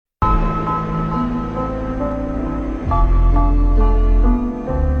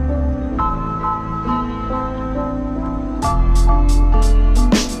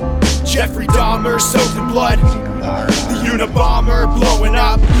Jeffrey Dahmer soaked in blood. The Unabomber blowing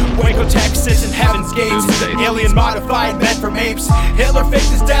up. Waco, Texas and Heaven's Gates. Alien modified men from apes. Hitler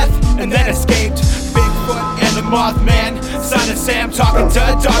faked his death and then escaped. Bigfoot and the Mothman. Son of Sam talking to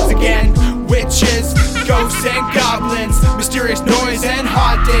dogs again. Witches, ghosts and goblins. Mysterious noise and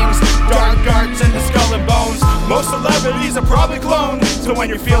hauntings. Dark arts and the skull and bones. Most celebrities are probably cloned. So when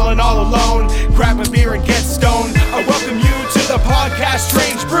you're feeling all alone, grab a beer and get stoned. I welcome you to the podcast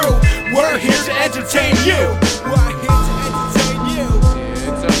Strange Brew. We're here to entertain you. We're here to entertain you.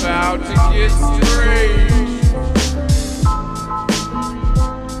 It's about to get strange.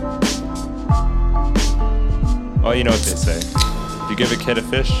 Well, you know what they say. If you give a kid a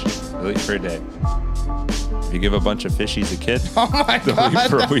fish, they'll eat for a day. If you give a bunch of fishies a kid, Oh my they'll god, eat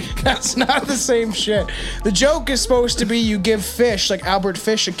for a week. that's not the same shit. The joke is supposed to be you give fish, like Albert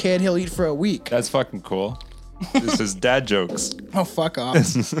Fish a kid, he'll eat for a week. That's fucking cool. This is dad jokes. Oh, fuck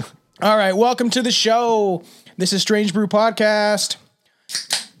off. All right, welcome to the show. This is Strange Brew Podcast.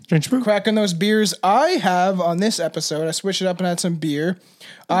 Strange Brew. Cracking those beers. I have, on this episode, I switched it up and had some beer.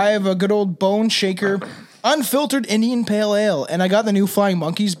 I have a good old Bone Shaker Unfiltered Indian Pale Ale, and I got the new Flying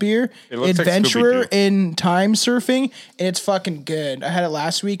Monkeys beer, It looks like Adventurer Scooby-Doo. in Time Surfing, and it's fucking good. I had it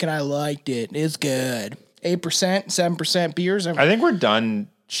last week, and I liked it. It's good. 8%, 7% beers. I think we're done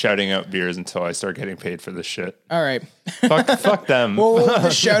shouting out beers until I start getting paid for this shit. All right. Fuck them. Well, we'll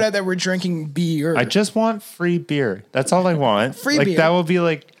just shout out that we're drinking beer. I just want free beer. That's all I want. Free like beer. that will be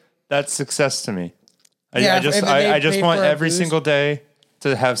like that's success to me. Yeah, I if just they I just pay want for our every booze. single day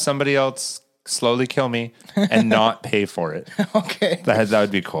to have somebody else slowly kill me and not pay for it. Okay. That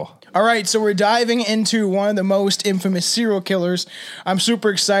would be cool. All right, so we're diving into one of the most infamous serial killers. I'm super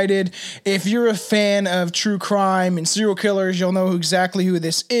excited. If you're a fan of true crime and serial killers, you'll know exactly who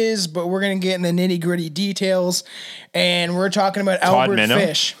this is, but we're going to get in the nitty-gritty details, and we're talking about Albert Minnow?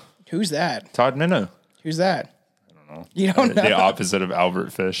 Fish. Who's that? Todd Minnow. Who's that? I don't know. You don't know? The opposite of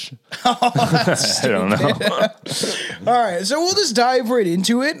Albert Fish. I don't know. All right, so we'll just dive right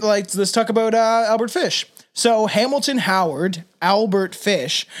into it. Let's talk about Albert Fish. So Hamilton Howard, Albert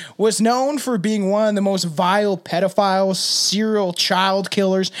Fish, was known for being one of the most vile pedophiles, serial child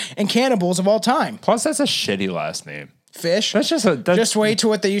killers, and cannibals of all time. Plus, that's a shitty last name. Fish? That's just Just wait to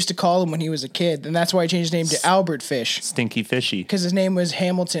what they used to call him when he was a kid, and that's why he changed his name to Albert Fish, stinky fishy. because his name was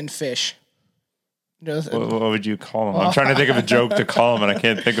Hamilton Fish. What would you call him? I'm trying to think of a joke to call him, and I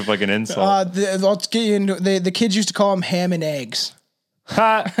can't think of like an insult. Let's get you into the kids used to call him Ham and Eggs.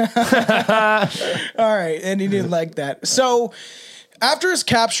 All right, and he didn't like that. So after his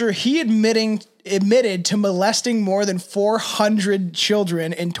capture, he admitted to molesting more than 400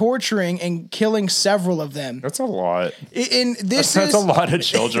 children and torturing and killing several of them. That's a lot. And That's a lot of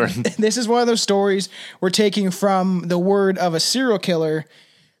children. This is one of those stories we're taking from the word of a serial killer.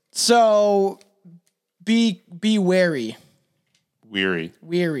 So be wary. Weary.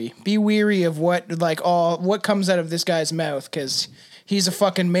 Be weary of what comes out of this guy's mouth, because he's a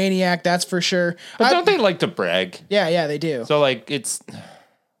fucking maniac, that's for sure. But don't they like to brag? Yeah, they do. So like it's.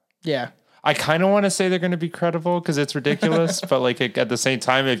 Yeah. I kind of want to say they're going to be credible because it's ridiculous, but like at the same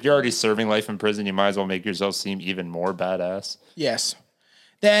time, if you're already serving life in prison, you might as well make yourself seem even more badass. Yes.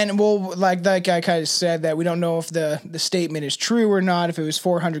 Then like that guy kind of said that we don't know if the statement is true or not, if it was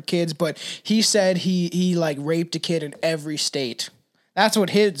 400 kids, but he said he like raped a kid in every state. That's what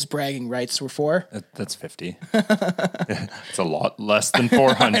his bragging rights were for. That's 50. It's a lot less than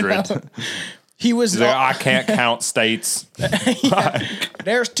 400. He was He's like, I can't count states.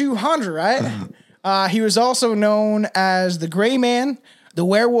 there's 200, right? He was also known as the Gray Man, the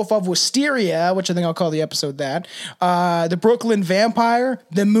Werewolf of Wisteria, which I think I'll call the episode that, the Brooklyn Vampire,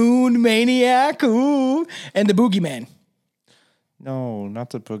 the Moon Maniac, ooh, and the Boogeyman. No,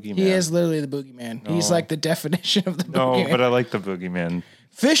 not the boogeyman. He is literally the Boogeyman. No. He's like the definition of the No, Boogeyman. but I like the boogeyman.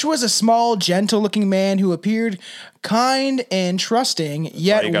 Fish was a small, gentle-looking man who appeared kind and trusting,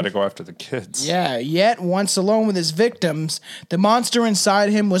 yet You got to go after the kids. yet once alone with his victims, the monster inside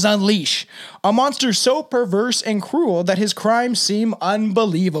him was unleashed. A monster so perverse and cruel that his crimes seem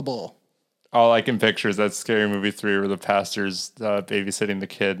unbelievable. All I can picture is that Scary Movie 3 where the pastor's babysitting the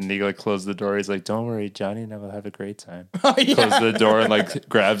kid and he like closed the door. He's like, don't worry, Johnny and I will have a great time. Oh, yeah. Closes the door and like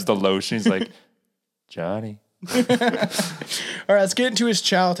grabs the lotion. He's like, Johnny. All right, let's get into his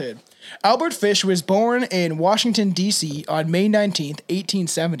childhood. Albert Fish was born in Washington, D.C. on May 19th,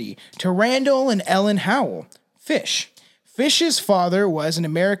 1870, to Randall and Ellen Howell. Fish. Fish's father was an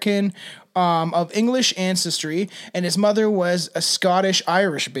American of English ancestry, and his mother was a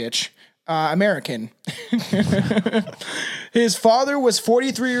Scottish-Irish bitch. American. His father was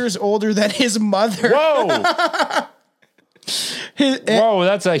 43 years older than his mother. Whoa! Whoa,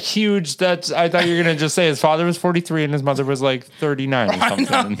 that's a huge. That's. I thought you were gonna just say his father was 43 and his mother was like 39 or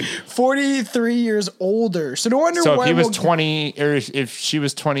something. 43 years older. So no wonder. So why if he was 20, or if she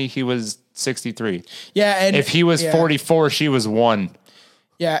was 20, he was 63. Yeah, and if he was 44, she was 1.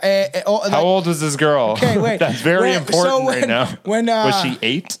 Yeah. How old was this girl? Okay, wait. That's very important right now. When was she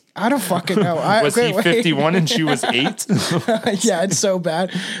 8? I don't fucking know. Was he 51 and she was 8? Yeah, it's so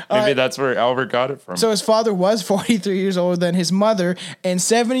bad. Maybe that's where Albert got it from. So his father was 43 years older than his mother and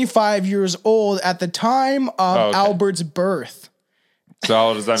 75 years old at the time of Albert's birth. So how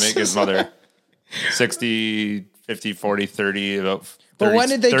old does that make his mother? 60, 50, 40, 30, about 30, but when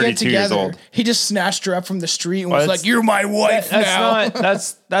did they get years together? old. He just snatched her up from the street and was like, "You're my wife now."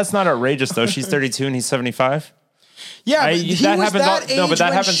 That's not outrageous though. She's 32 and he's 75. Yeah, but he that was happens that all- age no, but that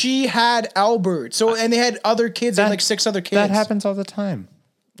when happens- she had Albert. So and they had other kids, and like 6 other kids. That happens all the time.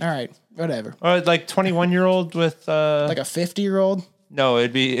 All right, whatever. Like 21-year-old with Like a 50-year-old. no,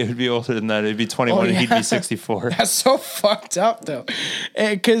 it would be older than that. It'd be 21 and he'd be 64. That's so fucked up though,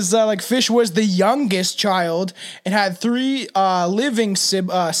 because like Fish was the youngest child and had 3 living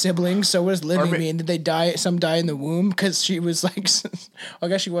siblings. So what does living mean? Did they die? Some die in the womb because she was like, I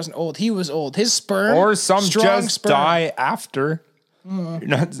guess she wasn't old. He was old. His sperm, Or some strong just sperm. die after. You're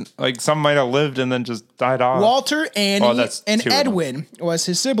not like some might have lived and then just died off. Walter, Annie, that's and 2 of them. Edwin was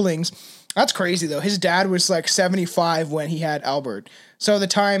his siblings. That's crazy though. His dad was like 75 when he had Albert. So the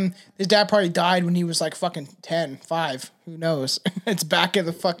time his dad probably died when he was like fucking 10, 5. Who knows? It's back in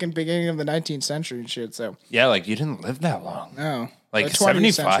the fucking beginning of the 19th century and shit. So Yeah, like you didn't live that long. no, Like The 20th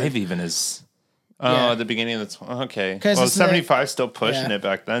 75 century. even is. Yeah. At the beginning of the okay. 'Cause Well, it's 75 still pushing yeah. it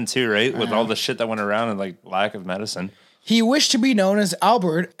back then too, right? With all the shit that went around and like lack of medicine. He wished to be known as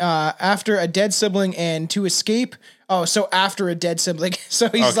Albert after a dead sibling and to escape. Oh, so after a dead sibling. So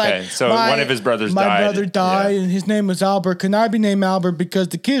he's Okay, like, so one of his brothers my died. brother died, Yeah. and his name was Albert. Can I be named Albert because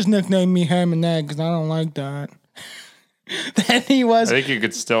the kids nicknamed me Ham and Egg because I don't like that. Then he was. I think you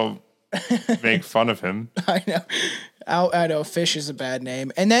could still make fun of him. I know. I know. Fish is a bad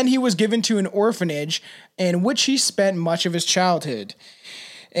name. And then he was given to an orphanage in which he spent much of his childhood.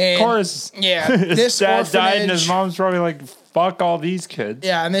 And Of course. Yeah. His This dad died and orphanage- his mom's probably like, fuck all these kids.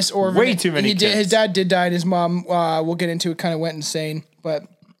 Yeah, and this orphanage. Way too many he did, kids. His dad did die, and his mom, we'll get into it, kind of went insane. But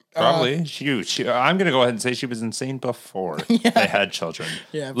Probably. She I'm going to go ahead and say she was insane before they had children.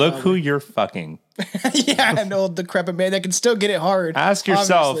 Yeah, Look who you're fucking. yeah, an old decrepit man that can still get it hard. Ask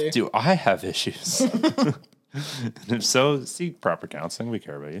yourself, obviously. do I have issues? And if so, seek proper counseling. We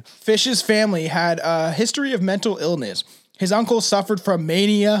care about you. Fish's family had a history of mental illness. His uncle suffered from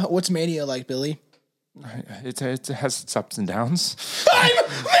mania. What's mania like, Billy? It has its ups and downs. I'm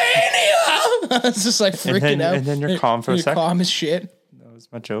mania! It's just like freaking out. And then you're calm for a You're sec. calm as shit. That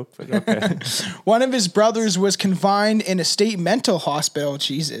was my joke, but okay. One of his brothers was confined in a state mental hospital.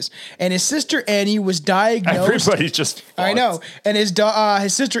 Jesus. And his sister Annie was diagnosed. Everybody's just I know. fucked. And his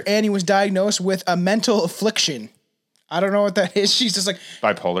sister Annie was diagnosed with a mental affliction. I don't know what that is. She's just like,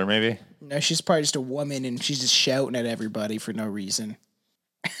 Bipolar, maybe? no, she's probably just a woman and she's just shouting at everybody for no reason.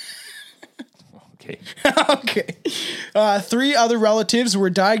 Okay. Okay. 3 other relatives were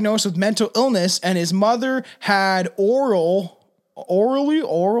diagnosed with mental illness, and his mother had oral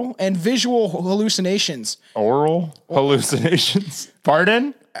and visual hallucinations. Oral hallucinations.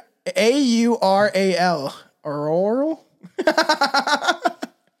 Pardon? AURAL. Oral?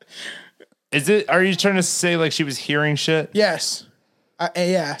 Are you trying to say like she was hearing shit? Yes.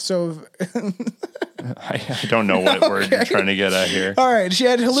 Yeah. So, I don't know what word you're trying to get at here. all right. She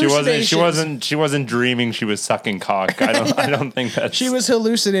had hallucinations. She wasn't dreaming she was sucking cock. I don't think that's She was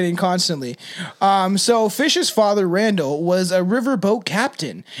hallucinating constantly. So Fish's father, Randall, was a riverboat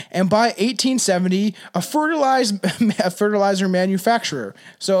captain, and by 1870, a fertilizer manufacturer.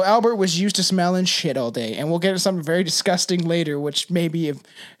 So Albert was used to smelling shit all day, and we'll get to something very disgusting later, which maybe if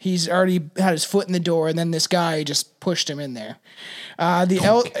he's already had his foot in the door, and then this guy just pushed him in there.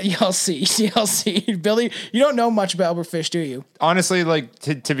 You'll see. Billy, you don't know much about Albert Fish, do you? honestly, like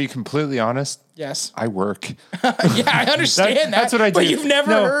to be completely honest, Yes. I work. Yeah, I understand that. That's what I do. But you've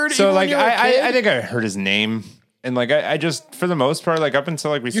never heard. So even like when you were a kid? I think I heard his name. And like I just for the most part, like up until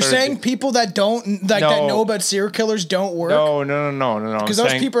like we You're started saying people that don't that No. know about serial killers don't work? No. Because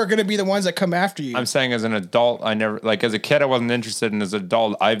those people are going to be the ones that come after you. I'm saying as an adult, I never like as a kid I wasn't interested, and as an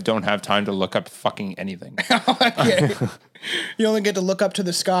adult I don't have time to look up fucking anything. Okay. You only get to look up to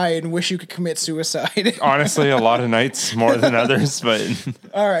the sky and wish you could commit suicide. Honestly, a lot of nights more than others, but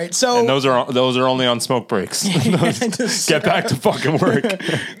All right, so and those are only on smoke breaks. Get back to fucking work.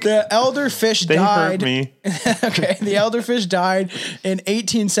 the elder Fish They died. hurt me. Okay, the elder Fish died in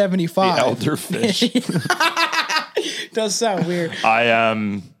 1875. The elder fish. Does sound weird. I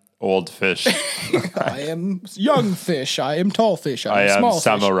am old fish. I am young fish. I am tall fish. I I am am small fish.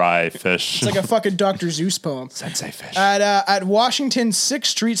 samurai fish. It's like a fucking Dr. Zeus poem. Sensei fish. At Washington's 6th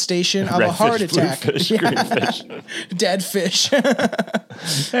Street station of Red a heart fish, blue attack. fish, green fish. Dead fish. Hey,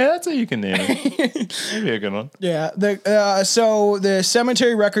 that's how you can name it. Maybe a good one. Yeah. So the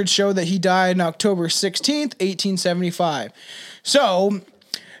cemetery records show that he died on October 16th, 1875. So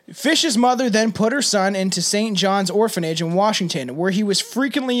Fish's mother then put her son into St. John's Orphanage in Washington, where he was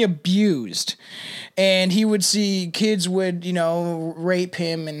frequently abused. And he would see kids would, rape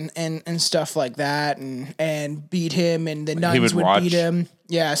him and stuff like that and beat him, and the nuns would beat him.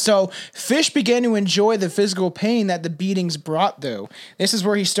 Yeah, so Fish began to enjoy the physical pain that the beatings brought, though. This is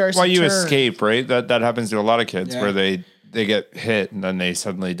where he starts to turn. Escape, right? That happens to a lot of kids where they get hit and then they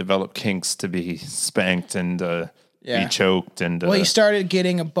suddenly develop kinks to be spanked and be choked. And he started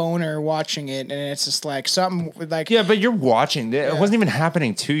getting a boner watching it, and it's just like something like... Yeah, but you're watching. It wasn't even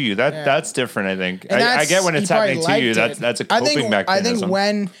happening to you. That's different, I think. I get when it's happening to you. That's a coping mechanism.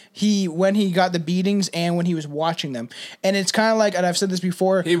 I think when he got the beatings and when he was watching them. And it's kind of like, and I've said this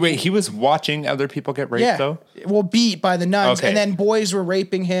before... Wait, he was watching other people get raped, though? Well, beat by the nuns. Okay. And then boys were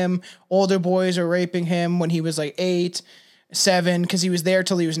raping him. Older boys were raping him when he was like 8... 7, because he was there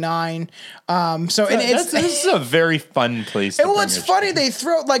till he was 9. This is a very fun place. It's funny. They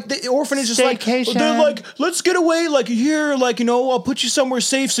throw like the orphanage is like they're like, let's get away, like here, like I'll put you somewhere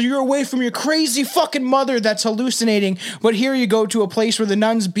safe so you're away from your crazy fucking mother that's hallucinating. But here you go to a place where the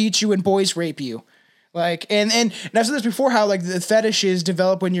nuns beat you and boys rape you. Like, and I've said this before, how like the fetishes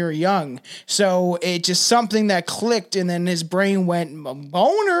develop when you're young. So it's just something that clicked, and then his brain went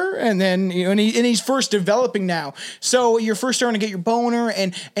boner, and then and he's first developing now. So you're first starting to get your boner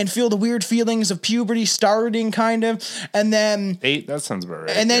and feel the weird feelings of puberty starting, kind of, and then 8. That sounds about right.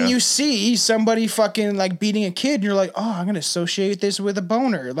 And then you see somebody fucking like beating a kid, and you're like, oh, I'm gonna associate this with a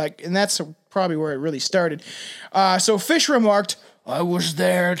boner, like, and that's probably where it really started. So Fish remarked, I was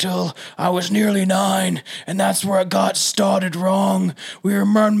there till I was nearly 9, and that's where it got started wrong. We were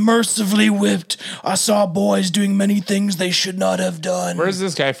unmercifully whipped. I saw boys doing many things they should not have done. Where's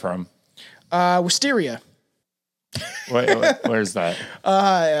this guy from? Wisteria. Where's that?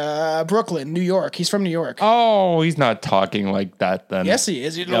 Brooklyn, New York. He's from New York. Oh, he's not talking like that then. Yes, he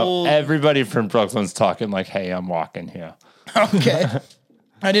is. Everybody from Brooklyn's talking like, hey, I'm walking here. Okay.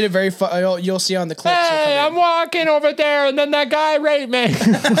 I did it very fun. You'll see on the clips. Hey, I'm walking over there, and then that guy raped me.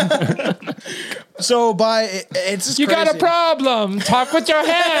 So it's just you crazy. got a problem. Talk with your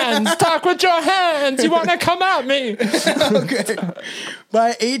hands. Talk with your hands. You want to come at me? Okay.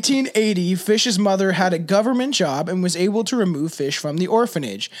 By 1880, Fish's mother had a government job and was able to remove Fish from the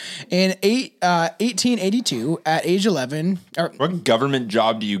orphanage. In 1882, at age 11... What government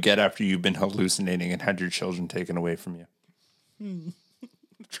job do you get after you've been hallucinating and had your children taken away from you?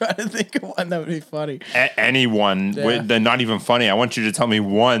 Trying to think of one that would be funny. Anyone. They're not even funny. I want you to tell me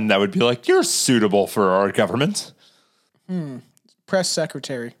one that would be like, you're suitable for our government. Press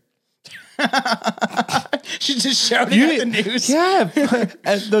secretary. She's just shouting at the news. Yeah,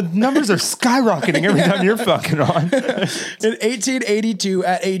 the numbers are skyrocketing every time you're fucking on. In 1882,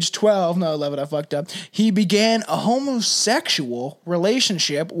 at age 12, no, 11, I fucked up, he began a homosexual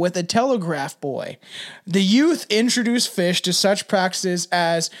relationship with a telegraph boy. The youth introduced Fish to such practices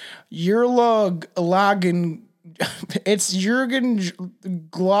as Urlagen. It's Jurgen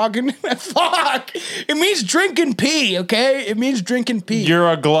Glogen. Fuck! It means drinking pee, okay? It means drinking pee.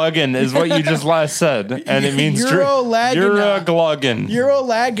 You're a gluggen is what you just last said. And it means Eurolagina. You're a gluggen.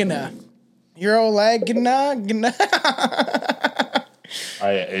 Eurolagina.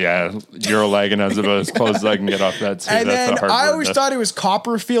 Eurolagina is about as close as I can get off that too. And that's then a hard I word always thought it was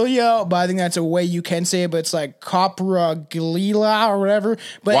coprophilia, but I think that's a way you can say it, but it's like coproglila or whatever.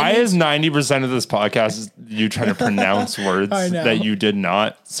 But why is 90% of this podcast you trying to pronounce words that you did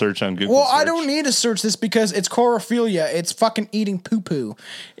not search on Google? Well, I don't need to search this because it's corophilia. It's fucking eating poo-poo.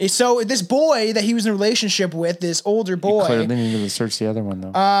 So this boy that he was in a relationship with, this older boy. You clearly need to search the other one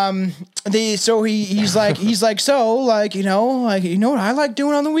though. He's like, what I like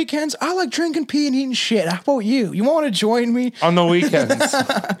doing on the weekends? I like drinking pee and eating shit. How about you? You want to join me? On the weekends.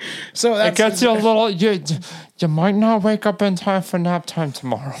 So it gets you a little... You might not wake up in time for nap time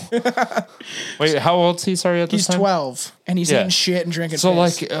tomorrow. Wait, how old is he? Sorry, he's 12, and he's eating shit and drinking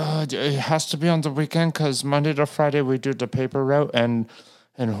piss. It has to be on the weekend because Monday to Friday we do the paper route, and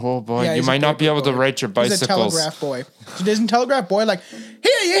oh boy, you might not be able to ride your bicycles. He's a telegraph boy. So isn't telegraph boy like,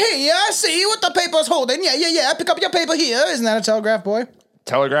 here, I see what the paper's holding. Yeah, pick up your paper here. Isn't that a telegraph boy?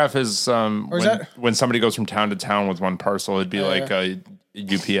 Telegraph is when somebody goes from town to town with one parcel. It'd be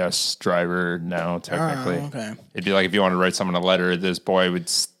UPS driver now, technically. Oh, okay. It'd be like if you want to write someone a letter, this boy would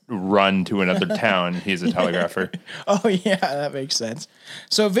run to another town. He's a telegrapher. Oh, yeah, that makes sense.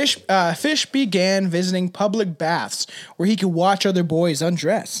 So Fish began visiting public baths where he could watch other boys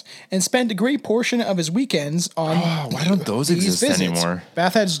undress and spent a great portion of his weekends on Why don't those these exist visits. anymore?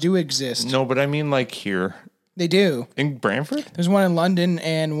 Bath heads do exist. No, but I mean like here They do. in Brantford. There's one in London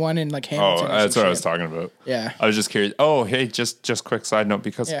and one in like Hamilton. Oh, or that's some what I was shit. talking about. Yeah. I was just curious. Oh, hey, just quick side note,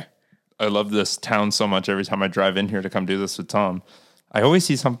 because Yeah. I love this town so much. Every time I drive in here to come do this with Tom, I always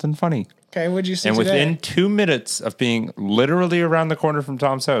see something funny. Okay, what'd you see And today? within 2 minutes of being literally around the corner from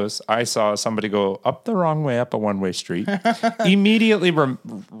Tom's house, I saw somebody go up the wrong way up a one-way street, immediately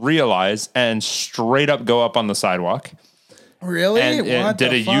realize and straight up go up on the sidewalk. Really? And it What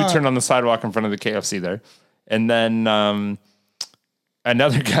did the a fuck? U-turn on the sidewalk in front of the KFC there. And then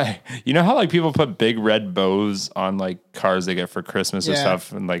another guy, you know how like people put big red bows on like cars they get for Christmas or Yeah.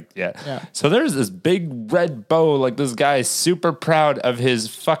 stuff, and like Yeah. So there's this big red bow, like this guy is super proud of his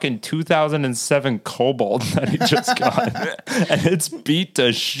fucking 2007 Cobalt that he just got, and it's beat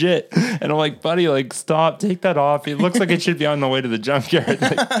to shit. And I'm like, buddy, like stop, take that off. It looks like it should be on the way to the junkyard.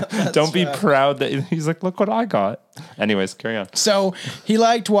 Like, don't be proud that he's like, look what I got. Anyways, carry on. So he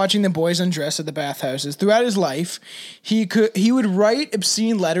liked watching the boys undress at the bathhouses. Throughout his life, he would write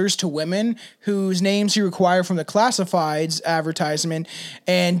obscene letters to women whose names he required from the classifieds advertisement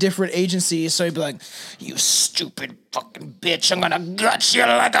and different agencies. So he'd be like, "You stupid fucking bitch, I'm gonna gut you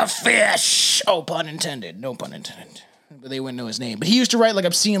like a fish." Oh, pun intended. No pun intended. But they wouldn't know his name. But he used to write like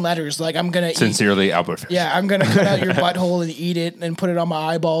obscene letters, like I'm gonna eat. Sincerely, Albert Fish. Yeah, I'm gonna cut out your butthole and eat it and put it on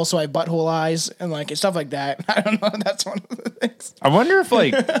my eyeball so I have butthole eyes and like stuff like that. I don't know. That's one of the things. I wonder if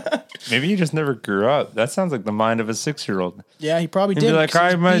like maybe you just never grew up. That sounds like the mind of a 6-year-old. Yeah, he probably He'd did. be like,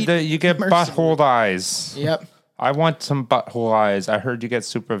 because he was beat you get mercifully. butthole eyes. Yep. I want some butthole eyes. I heard you get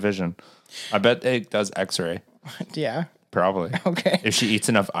supervision. I bet it does X-ray. Yeah. Probably. Okay. If she eats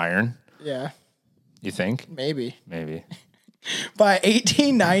enough iron, Yeah. you think? Maybe. Maybe. By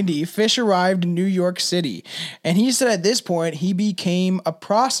 1890, Fish arrived in New York City, and he said at this point he became a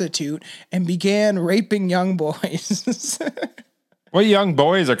prostitute and began raping young boys. What young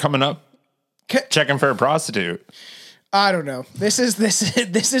boys are coming up Ca- checking for a prostitute? I don't know. This is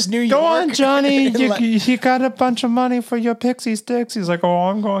New York. Go on, Johnny. Like- You got a bunch of money for your pixie sticks. He's like, oh,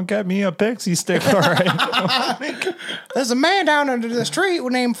 I'm going to get me a pixie stick. All right. There's a man down under the street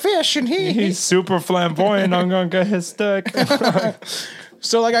named Fish, and He's super flamboyant. I'm going to get his stick.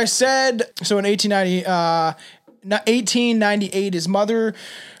 So, like I said, so in 1898, his mother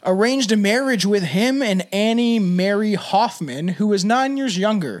arranged a marriage with him and Annie Mary Hoffman, who was 9 years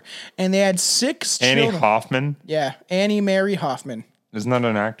younger, and they had 6 Annie children. Hoffman. Yeah, Annie Mary Hoffman. Isn't that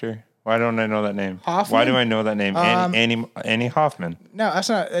an actor? Why don't I know that name? Hoffman? Why do I know that name? Annie Hoffman. No, that's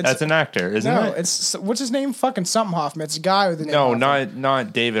not. It's, That's an actor, isn't no, it? it's what's his name? Fucking something Hoffman. It's a guy with the name. No, Hoffman.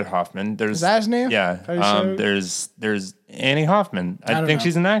 not David Hoffman. There's Is that his name? Yeah. Are you sure? There's Annie Hoffman. I don't think know.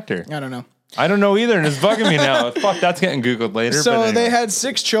 she's an actor. I don't know. I don't know either, and it's bugging me now. Fuck, that's getting Googled later. So but anyway. they had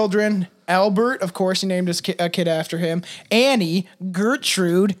 6 children. Albert, of course, he named his a kid after him. Annie,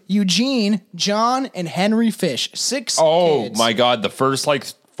 Gertrude, Eugene, John, and Henry Fish. 6 Oh kids. my God, the first like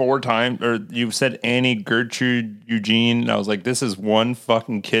 4 times, or you said Annie, Gertrude, Eugene, and I was like, this is one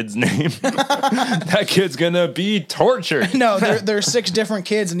fucking kid's name. That kid's gonna be tortured. No, there's 6 different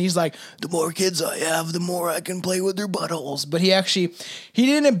kids, and he's like, the more kids I have, the more I can play with their buttholes. But he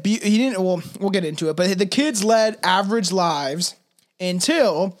didn't. Well, we'll get into it. But the kids led average lives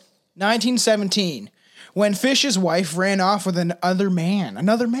until 1917, when Fish's wife ran off with another man.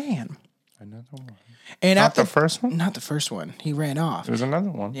 Another one. And Not the first one? Not the first one. He ran off. There's another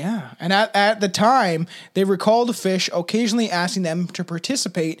one. Yeah. And at the time, they recalled Fish occasionally asking them to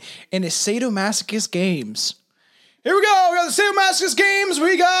participate in his sadomasochist games. Here we go. We got the sadomasochist games.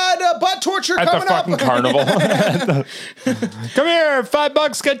 We got butt torture At coming the fucking up. carnival. Come here,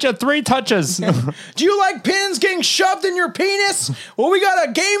 $5, get you 3 touches. Do you like pins getting shoved in your penis? Well, we got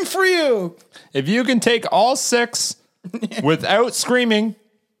a game for you. If you can take all 6 without screaming,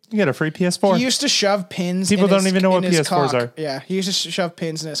 you get a free PS4. He used to shove pins. People in don't his- even know in what his PS4s cock. are. Yeah, he used to shove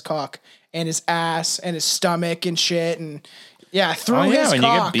pins in his cock and his ass and his stomach and shit and through Oh yeah, his when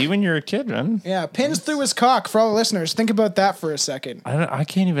cock. you get beat when you're a kid, man. Yeah, pins through his cock. For all the listeners, think about that for a second. I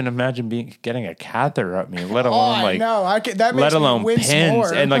can't even imagine getting a catheter up me, let Oh, alone I like know. That makes let alone me wince pins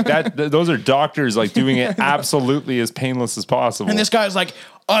more. and like that. Those are doctors like doing it absolutely as painless as possible. And this guy's like,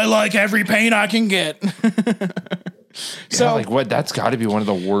 I like every pain I can get. So yeah, like what? That's got to be one of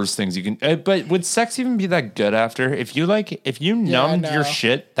the worst things you can. But would sex even be that good after? If you numbed no. your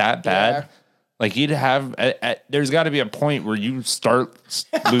shit that bad, Like he'd have, there's got to be a point where you start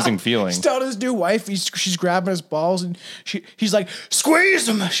losing feeling. He's telling his new wife, she's grabbing his balls and he's like, squeeze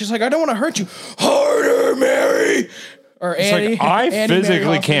him. She's like, I don't want to hurt you. Harder, Mary. Or It's Annie. like, I Annie physically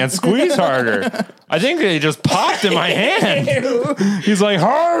Mary can't Hoffman. squeeze harder. I think they just popped in my hand. He's like,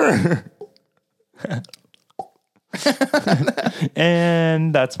 harder.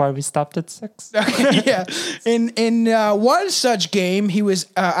 And that's why we stopped at 6. Yeah. In one such game, he was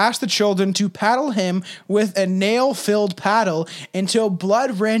asked the children to paddle him with a nail-filled paddle until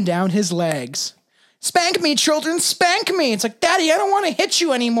blood ran down his legs. Spank me, children, spank me. It's like, Daddy, I don't want to hit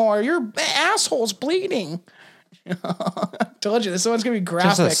you anymore. Your asshole's bleeding. Told you, this one's going to be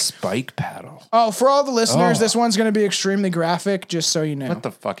graphic. Just a spike paddle. Oh, for all the listeners, this one's going to be extremely graphic, just so you know. What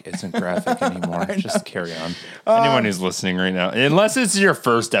the fuck isn't graphic anymore? Just carry on. Anyone who's listening right now, unless it's your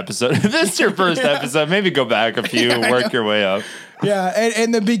first episode, if this is your first episode, maybe go back a few, work your way up. Yeah,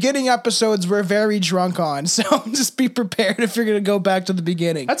 and the beginning episodes we're very drunk on, so just be prepared if you're going to go back to the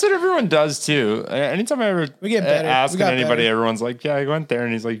beginning. That's what everyone does too. Anytime I ever get better. ask We got anybody, better. everyone's like, "Yeah, I went there,"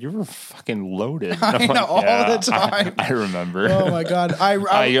 and he's like, "You were fucking loaded." I know, all the time. I remember. Oh my God. I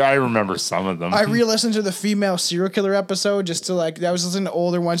remember some of them. I re-listened to the female serial killer episode just to I was listening to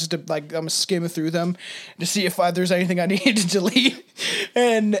older ones just to I'm skimming through them to see if there's anything I needed to delete,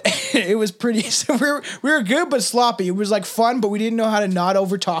 and it was pretty. So we were good but sloppy. It was fun, but we didn't know how to not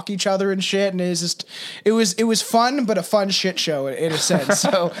over talk each other and shit. And it was fun, but a fun shit show in a sense.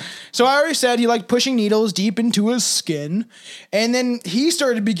 So I already said he liked pushing needles deep into his skin, and then he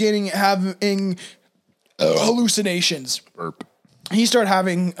started having hallucinations. Burp. He started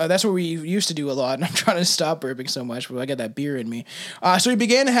having, that's what we used to do a lot, and I'm trying to stop burping so much, but I got that beer in me. So he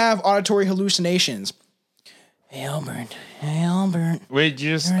began to have auditory hallucinations. Hey, Albert. Wait,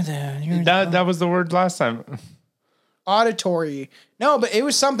 you just You're that was the word last time. auditory. No, but it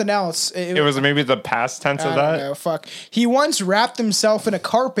was something else. It was maybe the past tense of I that. don't know, fuck. He once wrapped himself in a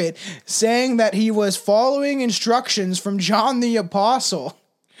carpet, saying that he was following instructions from John the Apostle.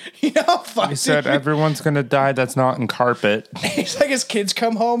 You know, fuck. He said everyone's gonna die that's not in carpet. He's like, his kids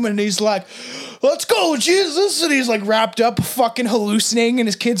come home and he's like, let's go, Jesus. And he's wrapped up, fucking hallucinating. And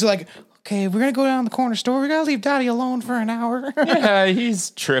his kids are like, okay, we're going to go down to the corner store. We got to leave Daddy alone for an hour. Yeah,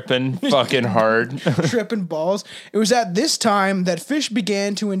 he's tripping fucking hard. Tripping balls. It was at this time that Fish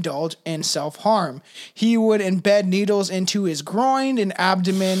began to indulge in self-harm. He would embed needles into his groin and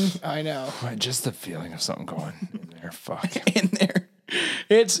abdomen. I know. Just the feeling of something going in there. Fuck. In there.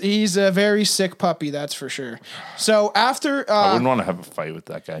 He's a very sick puppy, that's for sure. So after I wouldn't want to have a fight with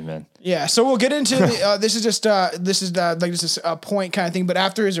that guy, man. yeah, so we'll get into the, this is a point kind of thing. But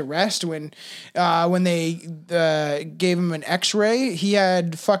after his arrest, when they gave him an X-ray, he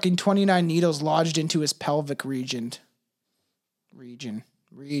had fucking 29 needles lodged into his pelvic region.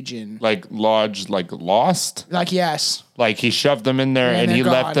 Like lodged, like lost. Yes. Like he shoved them in there, And and they're he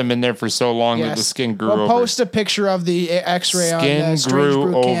gone. left them in there for so long that Yes. the skin grew We'll over. post a picture of the X-ray on Skin the Strange grew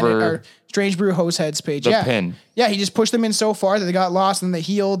Brew over Strange Brew Hoseheads page. the pin. Yeah, he just pushed them in so far that they got lost and they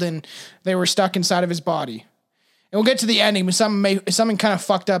healed and they were stuck inside of his body. And we'll get to the ending, but something kind of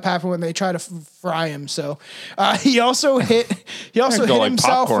fucked up happened when they tried to fry him. So he also hit like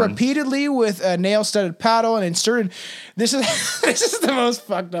himself popcorn. repeatedly with a nail-studded paddle and inserted. This is this is the most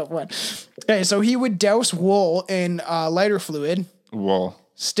fucked up one. Okay, so he would douse wool in lighter fluid, Whoa.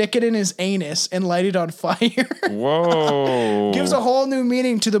 stick it in his anus, and light it on fire. Whoa. Gives a whole new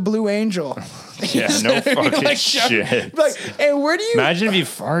meaning to the Blue Angel. Yeah, no fucking shit. And where do you Imagine if he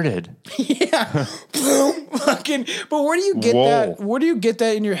farted. yeah, boom, fucking. But where do you get Whoa. that? Where do you get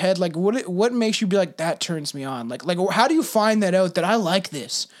that in your head? Like, what makes you be like that turns me on? Like, how do you find that out that I like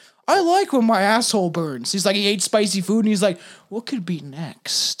this? I like when my asshole burns. He's like, he ate spicy food, and he's like, what could be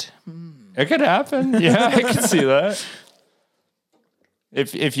next? It could happen. Yeah, I can see that.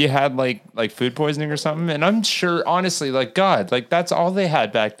 If you had like food poisoning or something, and I'm sure, honestly, like God, like that's all they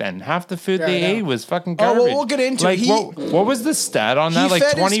had back then. Half the food Yeah, they I know. ate was fucking Oh, well, garbage. we'll get into like it. what was the stat on that? He Like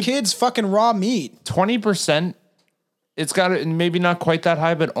fed his kids fucking raw meat. 20%. It's got it, maybe not quite that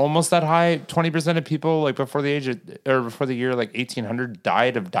high, but almost that high. 20% of people like before the year like 1800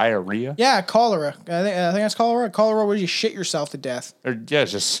 died of diarrhea. Yeah, cholera. I think that's cholera. Cholera where you shit yourself to death. Or yeah,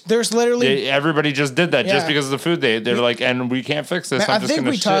 just There's literally. everybody just did that just Yeah. because of the food they're like, and we can't fix this. I I'm just think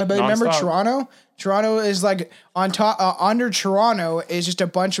gonna we talked shit about it. Remember nonstop. Toronto? Toronto is like on top, under Toronto is just a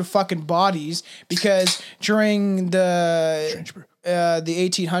bunch of fucking bodies because during the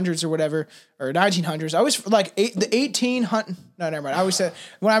 1800s or whatever, or 1900s. I always like the 1800. No, never mind. I always say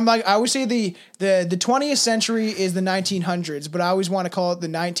I always say the 20th century is the 1900s, but I always want to call it the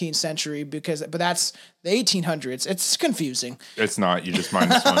 19th century but that's the 1800s. It's confusing. It's not. You just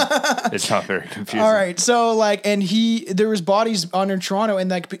minus one. It's not very confusing. All right. So like, and there was bodies under Toronto,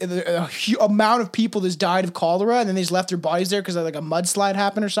 and like a amount of people just died of cholera, and then they just left their bodies there because like a mudslide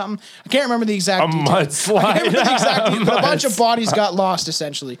happened or something. I can't remember the exact detail. Mudslide. I can't remember the exact detail, but a bunch of bodies got lost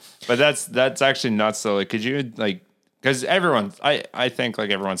essentially. But that's actually nuts though. Like, could you like? Because I think like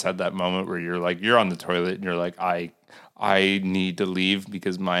everyone's had that moment where you're on the toilet and you're like, I need to leave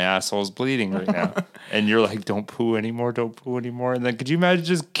because my asshole's bleeding right now. And you're like, don't poo anymore. And then could you imagine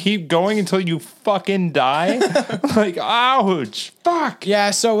just keep going until you fucking die? Like, ouch. Fuck.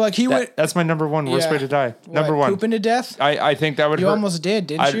 Yeah, so like that's my number one worst way to die. Number one. Pooping to death? I think that would hurt. You almost did,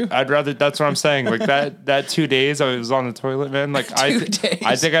 didn't you? I'd rather, that's what I'm saying. Like that 2 days I was on the toilet, man. Like I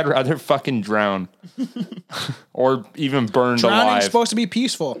think I'd rather fucking drown. Or even burned alive. Drowning's supposed to be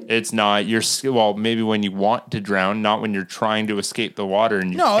peaceful. It's not. Well, maybe when you want to drown, not when you're trying to escape the water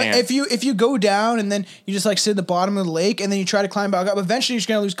and you can't. if you go down and then you just like sit at the bottom of the lake and then you try to climb back up, eventually you're just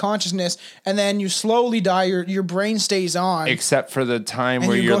gonna lose consciousness and then you slowly die. Your brain stays on. Except for the time and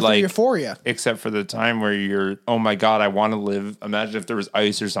where you're go through like euphoria. Except for the time where you're, oh my God, I want to live. Imagine if there was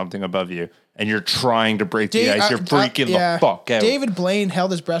ice or something above you and you're trying to break the ice. You're freaking the fuck out. David Blaine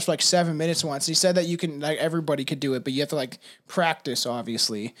held his breath for like 7 minutes once. He said that you can, like, everybody could do it, but you have to like practice,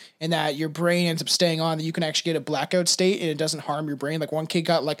 obviously, and that your brain ends up staying on, that you can actually get a blackout state and it doesn't harm your brain. Like one kid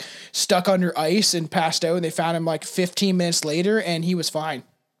got like stuck under ice and passed out, and they found him like 15 minutes later and he was fine.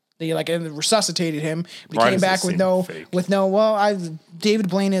 They like resuscitated him. But he came back with no. David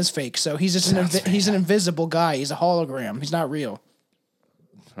Blaine is fake, so he's just he's an invisible guy. He's a hologram. He's not real.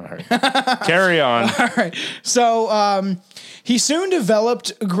 All right. Carry on. All right. So he soon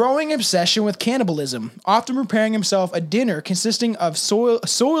developed a growing obsession with cannibalism, often preparing himself a dinner consisting of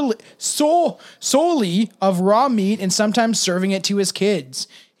solely of raw meat and sometimes serving it to his kids.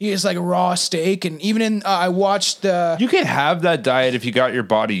 He is like a raw steak, and even in I watched the. You could have that diet if you got your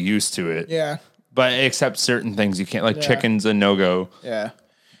body used to it. Yeah. But except certain things you can't, like chicken's a no-go. Yeah.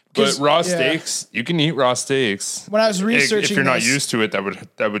 But raw steaks, you can eat raw steaks. When I was researching, if you're not used to it,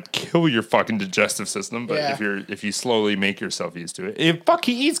 that would kill your fucking digestive system. But Yeah. if you slowly make yourself used to it,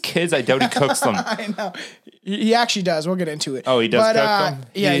 he eats kids. I doubt he cooks them. I know. He actually does. We'll get into it. Oh, he does cook them?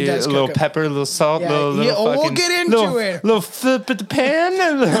 Yeah, he does a cook little them. pepper, a little salt, little we'll fucking, get into it. Little flip at the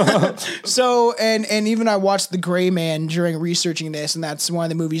pan. So, and even I watched The Gray Man during researching this, and that's one of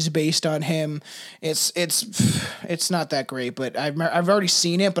the movies based on him. It's not that great, but I've already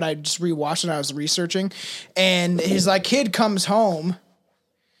seen it, but I just rewatched it when I was researching, and his like kid comes home.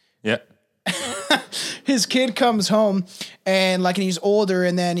 Yeah. His kid comes home and he's older,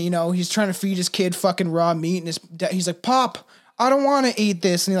 and then he's trying to feed his kid fucking raw meat, and he's like, "Pop, I don't want to eat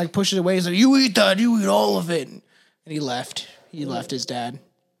this," and he like pushes it away. He's like, "You eat that, you eat all of it," and he left. He left his dad.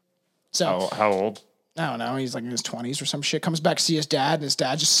 So how old? I don't know. He's like in his 20s or some shit. Comes back to see his dad, and his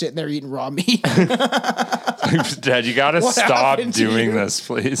dad's just sitting there eating raw meat. Dad, you gotta What stop happened to doing you? this,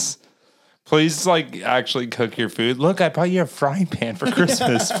 please. Please, actually cook your food. Look, I bought you a frying pan for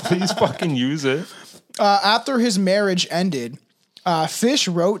Christmas. Please fucking use it. After his marriage ended, Fish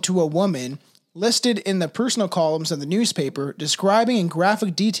wrote to a woman listed in the personal columns of the newspaper, describing in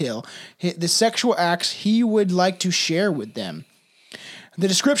graphic detail the sexual acts he would like to share with them. The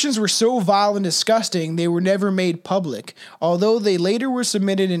descriptions were so vile and disgusting they were never made public, although they later were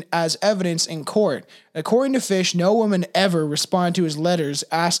submitted as evidence in court. According to Fish, no woman ever responded to his letters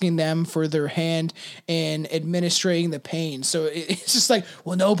asking them for their hand in administering the pain. So it's just like,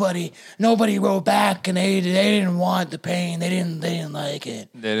 well, nobody wrote back, and they didn't want the pain. They didn't like it.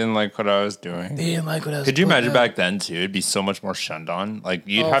 They didn't like what I was doing. They didn't like what I was. Could you putting imagine out. back then too? It'd be so much more shunned on. Like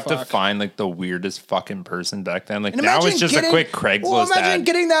you'd have to fuck. find the weirdest fucking person back then. Like And now imagine it's just a quick Craigslist Well, imagine ad.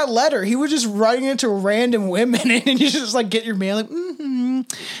 getting that letter. He was just writing it to random women, and you just get your mail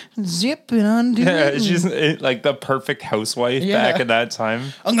zip it on. Yeah, it's just like the perfect housewife back at that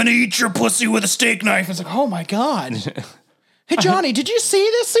time. I'm gonna eat your pussy with a steak knife. It's like, oh my god. Hey Johnny, did you see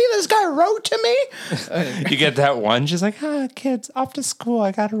this? See, this guy wrote to me. You get that one. She's like, kids, off to school.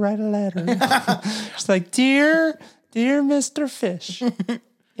 I gotta write a letter. She's like, dear Mr. Fish,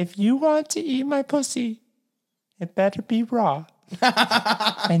 if you want to eat my pussy, it better be raw,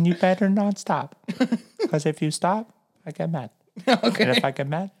 and you better not stop. Because if you stop, I get mad. Okay. And if I get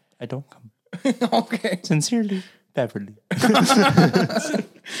mad, I don't come. Okay. Sincerely, Beverly.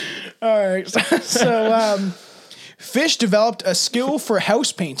 All right. So Fish developed a skill for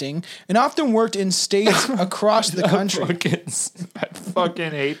house painting and often worked in states across the country. I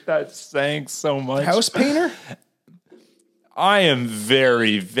fucking hate that saying so much. House painter? I am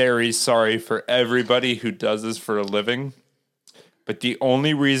very, very sorry for everybody who does this for a living. But the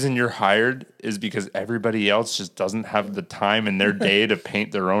only reason you're hired is because everybody else just doesn't have the time in their day to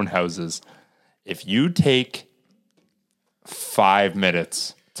paint their own houses. If you take 5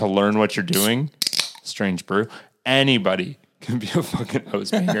 minutes to learn what you're doing, Strange Brew, anybody can be a fucking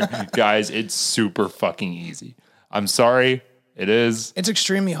house painter. Guys, it's super fucking easy. I'm sorry. It is. It's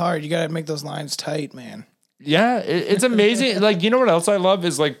extremely hard. You got to make those lines tight, man. Yeah, it's amazing. Like, you know what else I love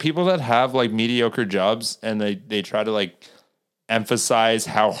is like people that have like mediocre jobs and they try to like emphasize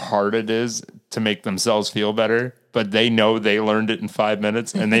how hard it is to make themselves feel better, but they know they learned it in 5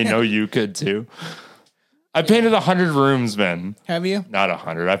 minutes and they know you could too. I painted 100 rooms, man. Have you? Not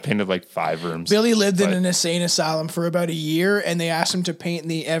 100. I painted like 5 rooms. Billy lived in an insane asylum for about a year, and they asked him to paint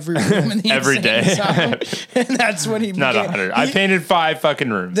every room in the every insane day. asylum, and that's when he Not 100. I painted 5 fucking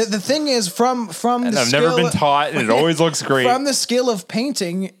rooms. The thing is, from and the I've skill, never been taught, and it always looks great. From the skill of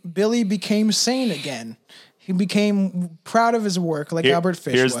painting, Billy became sane again. He became proud of his work, like Albert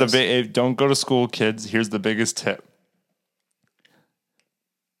Fish Here's was. don't go to school, kids. Here's the biggest tip.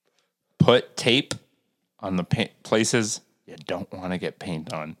 Put tape on the places you don't want to get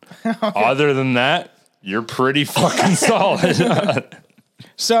paint on. Okay. Other than that, you're pretty fucking solid.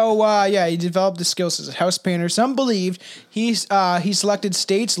 So, he developed the skills as a house painter. Some believed he selected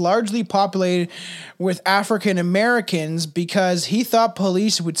states largely populated with African Americans because he thought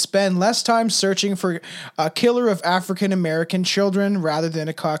police would spend less time searching for a killer of African American children rather than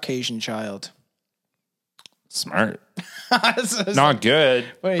a Caucasian child. Smart. Not good,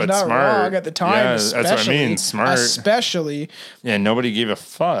 but he's not smart. wrong at the time. Yeah, that's what I mean. Smart. Especially. Yeah, nobody gave a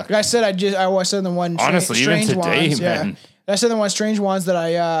fuck. Like I said, I said the one. Honestly, strange even today, ones, man. Yeah. I said the one strange ones that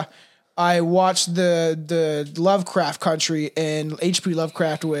I watched the Lovecraft Country, and H.P.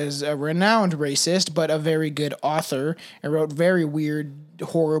 Lovecraft was a renowned racist, but a very good author, and wrote very weird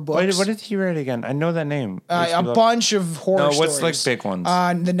horror books. What did he write again? I know that name. A bunch of horror what's stories. like big ones?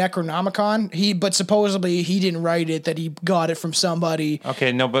 The Necronomicon. But supposedly he didn't write it; that he got it from somebody.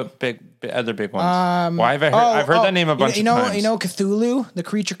 Okay, no, but other big ones. Why have I heard? I've heard that name a bunch of times. You know Cthulhu, the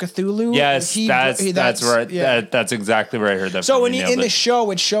creature Cthulhu. Yes, that's right. Yeah. That's exactly where I heard that. So in the show,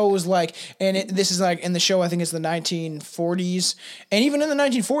 it shows like, this is like in the show, I think it's the 1940s, and even in the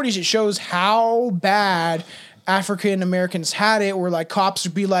 1940s, it shows how bad African Americans had it, where like cops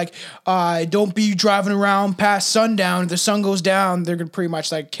would be like, don't be driving around past sundown. If the sun goes down, they're gonna pretty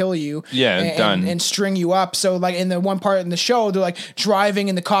much like kill you. Yeah, done. And string you up. So like in the one part in the show, they're like driving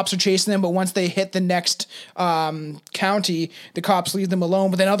and the cops are chasing them, but once they hit the next county, the cops leave them alone,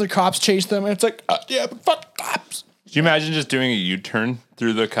 but then other cops chase them, and it's like, yeah, but fuck cops. Can you imagine just doing a U-turn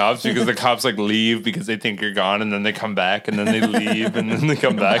through the cops, because the cops like leave because they think you're gone, and then they come back, and then they leave, and then they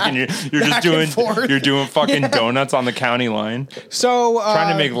come back, and you're doing fucking donuts on the county line. So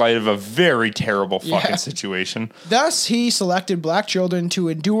trying to make light of a very terrible fucking situation. Thus, he selected black children to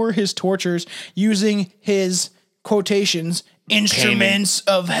endure his tortures using his quotations instruments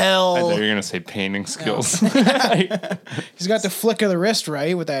of hell. I thought you were gonna say painting skills. No. He's got the flick of the wrist,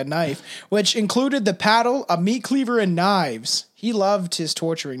 right, with that knife, which included the paddle, a meat cleaver, and knives. He loved his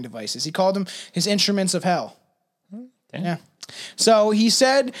torturing devices. He called them his instruments of hell. Damn. Yeah. So he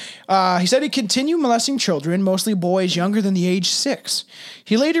said he'd continue molesting children, mostly boys younger than the age 6.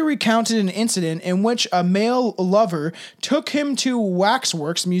 He later recounted an incident in which a male lover took him to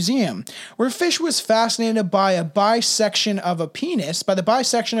Waxworks Museum, where Fish was fascinated by the bisection of a penis.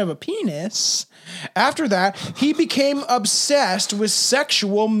 After that, he became obsessed with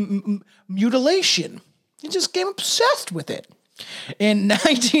sexual mutilation. He just became obsessed with it. In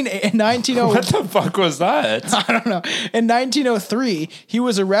 1903, what the fuck was that? I don't know. In 1903, he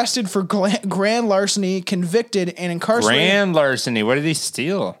was arrested for grand larceny, convicted, and incarcerated. Grand larceny. What did he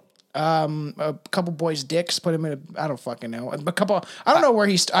steal? A couple boys' dicks. Put him in I don't fucking know. A couple. I don't know where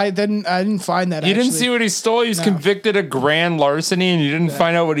I didn't find that. You didn't see what he stole. He was convicted of grand larceny, and you didn't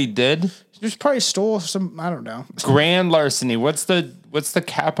find out what he did. He just probably stole some. I don't know. Grand larceny. What's the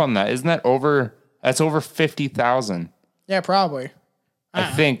cap on that? Isn't that over? That's over 50,000. Yeah, probably. I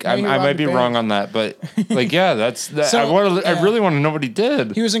think Maybe I might robbed be a bank. wrong on that, but like, yeah, that's that. So, I really want to know what he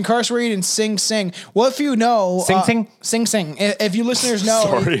did. He was incarcerated in Sing Sing. Well, if you know... Sing Sing? Sing Sing. If you listeners know...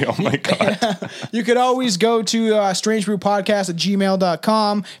 Sorry, oh my god. You could always go to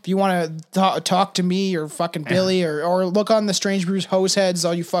strangebrewpodcast@gmail.com if you want to talk to me or fucking Billy or look on the Strange Brews hose heads,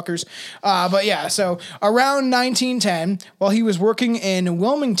 all you fuckers. But yeah, so around 1910, while he was working in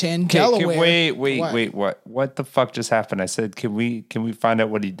Wilmington, Delaware. Wait, what the fuck just happened? I said, can we find out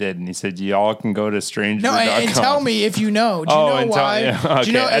what he did? And he said, y'all can go to strangebrew.com. No, and tell me if you know. Do you know why? Okay. Do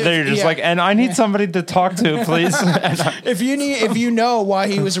you know And then you're just like, and I need somebody to talk to, please. if you know why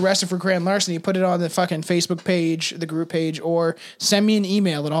he was arrested for grand larceny, put it on the fucking Facebook page, the group page, or send me an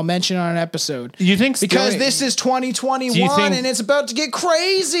email that I'll mention on an episode. You think because this is 2021 and it's about to get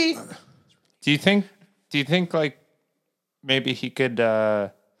crazy. Do you think like maybe he could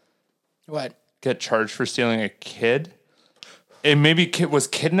What? Get charged for stealing a kid? And maybe was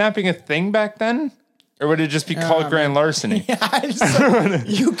kidnapping a thing back then? Or would it just be called grand larceny?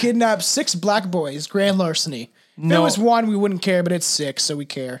 You kidnapped 6 black boys, grand larceny. If it was 1, we wouldn't care, but it's 6, so we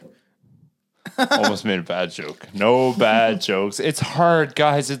care. Almost made a bad joke. No bad jokes. It's hard,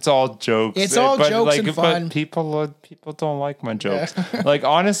 guys. It's all jokes. It's all jokes and fun. But people don't like my jokes. Yeah. Like,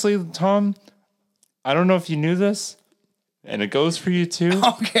 honestly, Tom, I don't know if you knew this, and it goes for you too.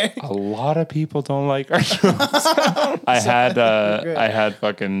 Okay. A lot of people don't like our jokes. I had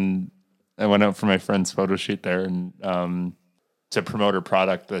I went out for my friend's photo shoot there and to promote her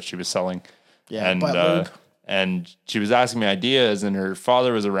product that she was selling. Yeah, and she was asking me ideas, and her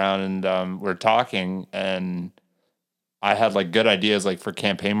father was around, and we're talking, and I had like good ideas like for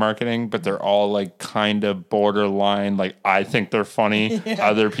campaign marketing, but they're all like kind of borderline. Like, I think they're funny. Yeah.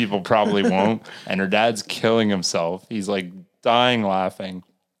 Other people probably won't. And her dad's killing himself. He's like dying laughing.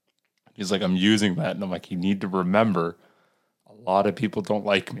 He's like, I'm using that. And I'm like, you need to remember, a lot of people don't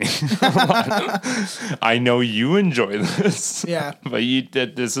like me. I know you enjoy this. Yeah. But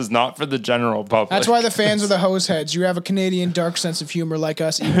this is not for the general public. That's why the fans are the hose heads. You have a Canadian dark sense of humor like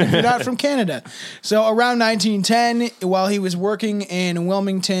us, even if you're not from Canada. So around 1910, while he was working in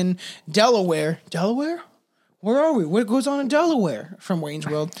Wilmington, Delaware. Delaware? Where are we? What goes on in Delaware from Wayne's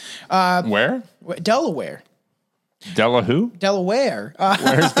World? Where? Delaware. Della who? Delaware.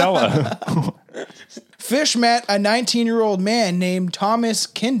 Where's Della? Fish met a 19-year-old man named Thomas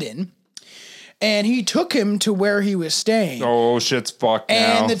Kindon, and he took him to where he was staying. Oh, shit's fucked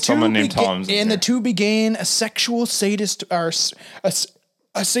now. Someone named Tom's in the two began a sexual sadist or a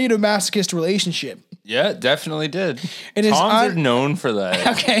sadomasochist relationship. Yeah, definitely did. Toms are known for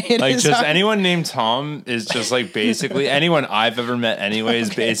that. Okay, like just anyone named Tom is just like basically anyone I've ever met. Anyway,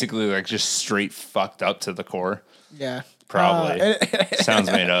 is basically like just straight fucked up to the core. Yeah. Probably. Sounds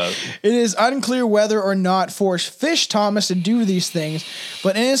made up. It is unclear whether or not Force fished Thomas to do these things,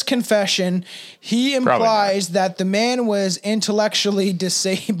 but in his confession, he implies that the man was intellectually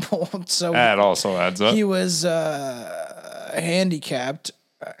disabled. So that also adds up. He was handicapped.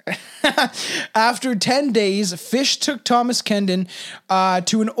 After 10 days, Fish took Thomas Kindon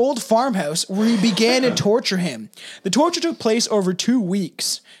to an old farmhouse where he began to torture him. The torture took place over 2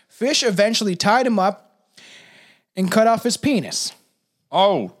 weeks. Fish eventually tied him up and cut off his penis.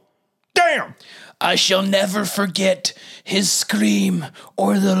 Oh, damn! I shall never forget his scream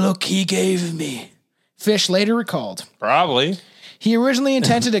or the look he gave me. Fish later recalled. Probably. He originally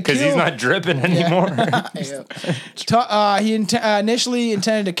intended to kill... Because he's not dripping anymore. He initially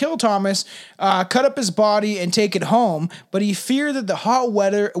intended to kill Thomas, cut up his body, and take it home, but he feared that the hot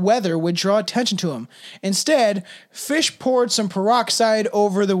weather would draw attention to him. Instead, Fish poured some peroxide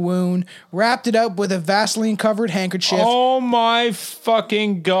over the wound, wrapped it up with a Vaseline-covered handkerchief. Oh my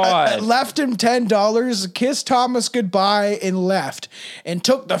fucking God. Left him $10, kissed Thomas goodbye, and left. And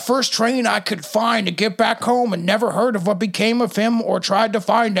took the first train I could find to get back home and never heard of what became of him or tried to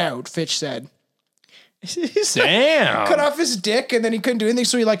find out, Fish said. Damn. Cut off his dick and then he couldn't do anything,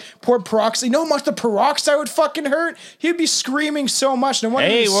 so he like poured peroxide. You know how much the peroxide would fucking hurt? He'd be screaming so much. No wonder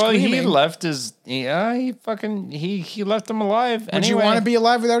he left his... Yeah, he left him alive. Would you want to be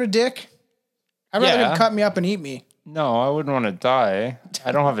alive without a dick? I'd rather him cut me up and eat me. No, I wouldn't want to die.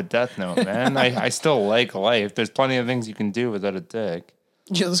 I don't have a death note, man. I still like life. There's plenty of things you can do without a dick.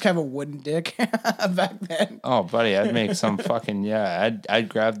 You just have a wooden dick back then. Oh, buddy, I'd make some fucking... Yeah, I'd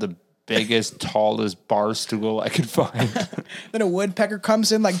grab the biggest, tallest bar stool I could find. Then a woodpecker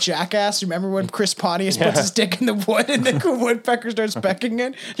comes in like Jackass. Remember when Chris Pontius puts his dick in the wood and the woodpecker starts pecking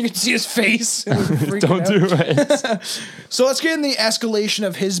it? You can see his face. Don't do it. So let's get in the escalation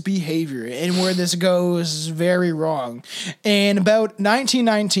of his behavior and where this goes very wrong. In about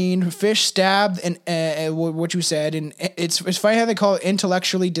 1919, Fish stabbed what you said, and it's funny how they call it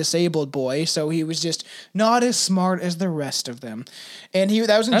intellectually disabled boy. So he was just not as smart as the rest of them. And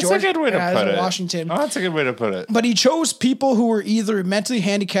that was in That's Georgia. a good way to put it. Washington. Oh, that's a good way to put it. But he chose people who were either mentally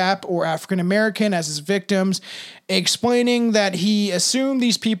handicapped or African American as his victims, explaining that he assumed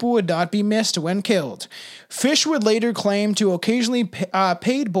these people would not be missed when killed. Fish would later claim to occasionally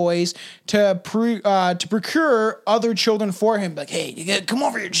paid boys to procure other children for him. Like, hey, come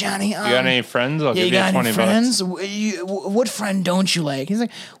over here, Johnny. You got any friends? I'll give you got 20 any friends? What friend don't you like? He's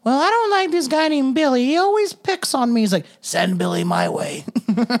like, well, I don't like this guy named Billy. He always picks on me. He's like, send Billy my way.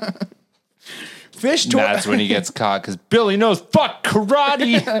 Fish That's when he gets caught because Billy knows fuck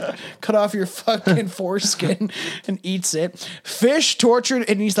karate. Cut off your fucking foreskin and eats it. Fish tortured,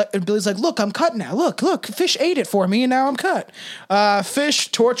 and Billy's like, look, I'm cut now. Look, Fish ate it for me, and now I'm cut. Fish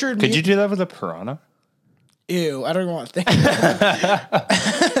tortured me. Could you do that with a piranha? Ew, I don't want to think about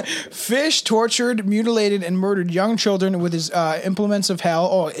that. Fish tortured, mutilated, and murdered young children with his implements of hell.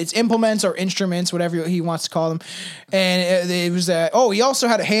 Oh, it's implements or instruments, whatever he wants to call them. And it was he also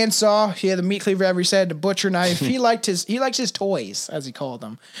had a handsaw. He had a meat cleaver, he said, a butcher knife. He liked his toys, as he called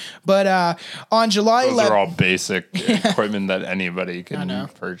them. But on July 11th... Those are all basic equipment that anybody can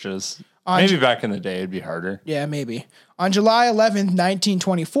purchase. Maybe back in the day it'd be harder. Yeah, maybe. On July 11th,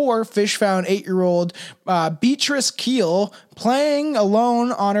 1924, Fish found 8-year-old Beatrice Keel playing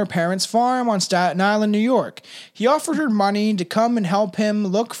alone on her parents' farm on Staten Island, New York. He offered her money to come and help him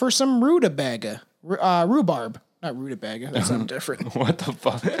look for some rhubarb. Not rutabaga. That's something different. What the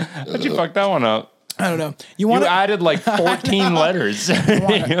fuck? How'd you fuck that one up? I don't know. You added like 14 letters.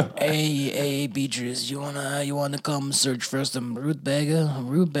 Hey, Beatrice, you wanna come search for some rutabaga?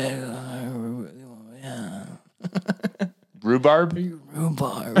 Yeah. Rhubarb?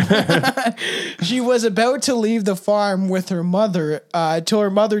 Rhubarb. She was about to leave the farm with her mother till her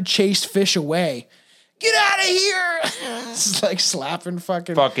mother chased Fish away. Get out of here! It's like slapping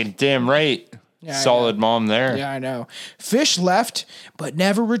Fucking damn right. Yeah, Solid mom there. Yeah, I know. Fish left, but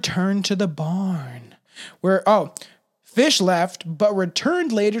never returned to the barn. Fish left, but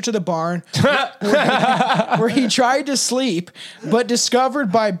returned later to the barn where he tried to sleep, but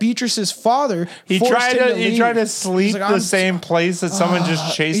discovered by Beatrice's father. He tried to sleep the same place that someone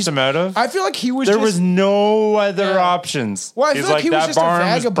just chased him out of. I feel like he was. There was no other options. Well, I feel like he was that just a barn was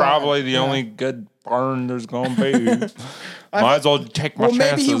vagabond. probably the only good barn there's gonna be. Might as well take my chances.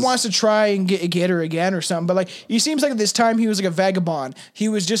 Maybe he wants to try and get her again or something. But like, he seems like at this time he was like a vagabond. He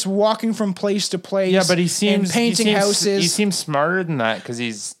was just walking from place to place. Yeah, but he seems painting houses. He seems smarter than that because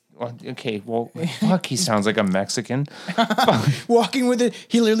he's. Fuck, he sounds like a Mexican. Walking with it,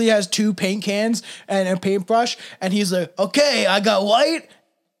 he literally has 2 paint cans and a paintbrush, and he's like, okay, I got white.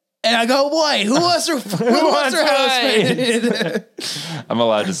 And I go, white. Who wants their house painted? I'm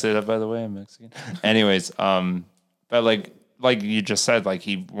allowed to say that, by the way. I'm Mexican. Anyways, but like you just said, like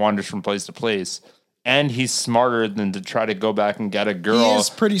he wanders from place to place, and he's smarter than to try to go back and get a girl. He is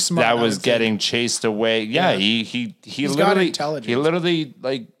pretty smart. That was getting chased away. Yeah, he got intelligence. He literally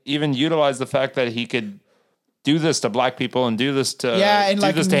like even utilized the fact that he could do this to black people and do this to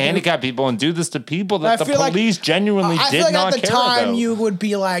handicapped people and do this to people that the police genuinely did not care about. At the time, you would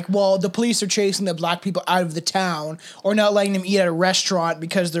be like, well, the police are chasing the black people out of the town or not letting them eat at a restaurant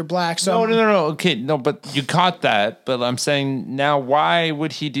because they're black. So No. Okay, no, but you caught that. But I'm saying now, why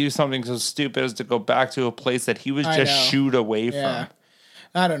would he do something so stupid as to go back to a place that he was just shooed away from?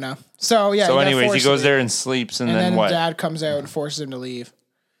 I don't know. So, yeah. So anyways, he goes there and sleeps and then what? Dad comes out and forces him to leave.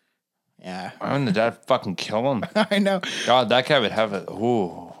 Yeah. Why wouldn't the dad fucking kill him? I know. God, that guy would have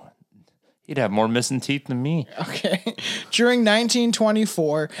he'd have more missing teeth than me. Okay. During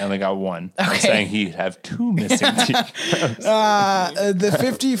 1924. I only got 1. Okay. I'm saying he'd have 2 missing teeth. The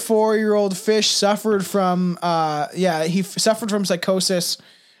 54-year-old Fish suffered from, suffered from psychosis,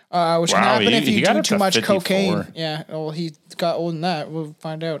 which can happen if you do too much 54. Cocaine. Yeah. Well, he got older than that. We'll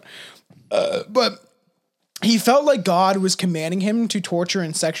find out. But he felt like God was commanding him to torture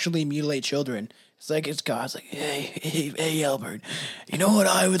and sexually mutilate children. It's God's like, hey, Albert, you know what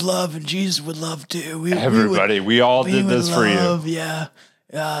I would love and Jesus would love too? We all did this for you. Yeah.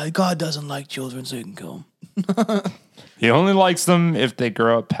 God doesn't like children, so you can kill them. He only likes them if they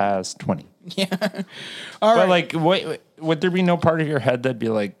grow up past 20. Yeah. All right. But wait, would there be no part of your head that'd be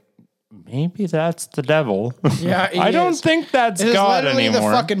like, maybe that's the devil. Yeah, he I don't is. think that's It is God literally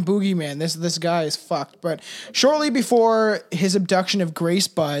anymore. the fucking boogeyman. This guy is fucked. But shortly before his abduction of Grace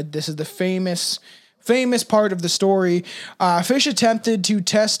Budd, this is the famous part of the story. Fish attempted to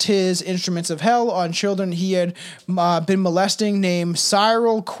test his instruments of hell on children he had been molesting, named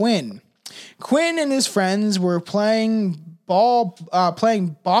Cyril Quinn. Quinn and his friends were playing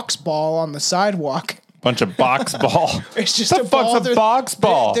box ball on the sidewalk. Bunch of box ball. It's just the a ball. fuck's a box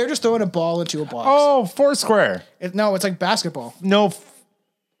ball? They're just throwing a ball into a box. Oh, Foursquare. No, it's like basketball. No.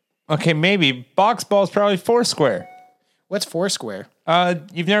 Okay, maybe box ball is probably Foursquare. What's Foursquare?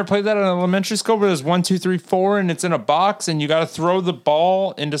 You've never played that in elementary school where there's 1, 2, 3, 4 and it's in a box and you got to throw the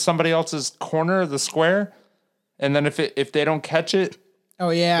ball into somebody else's corner of the square, and then if they don't catch it, Oh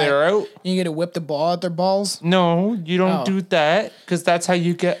yeah, they're out. You get to whip the ball at their balls. No, you don't Oh. do that because that's how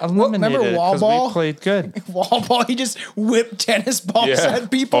you get eliminated. remember wall 'cause ball? We played good. Wall ball, he just whipped tennis balls at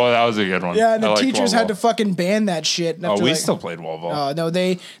people. Oh, that was a good one. Yeah, and I the liked teachers wall had to ball. fucking ban that shit. And Oh, after, we like- still played wall ball. No,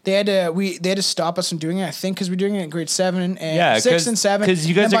 they had to stop us from doing it. I think because we're doing it in grade 7 and Yeah, 6 and 7. because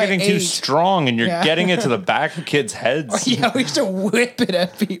you guys and are by getting too 8 strong and you're Yeah. getting it to the back of kids' heads. Yeah, we used to whip it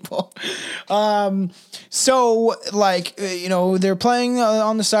at people. So, like, they're playing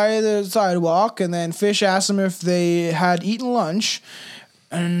on the side of the sidewalk, and then Fish asked them if they had eaten lunch.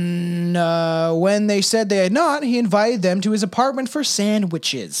 And when they said they had not, he invited them to his apartment for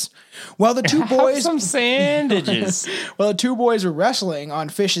sandwiches. While the two Have boys, some sandwiches. while the two boys were wrestling on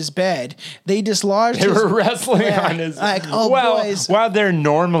Fish's bed, they dislodged. They his- were wrestling Yeah, on his. like, oh, well, boys. while they're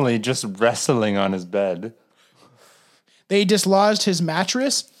normally just wrestling on his bed. They dislodged his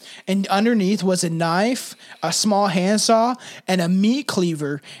mattress, and underneath was a knife, a small handsaw, and a meat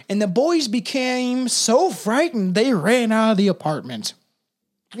cleaver. And the boys became so frightened they ran out of the apartment.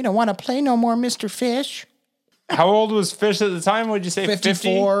 You don't want to play no more, Mr. Fish. How old was Fish at the time? Would you say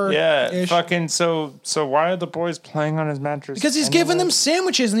 54 50? Yeah, -ish. fucking. So why are the boys playing on his mattress? Because he's giving them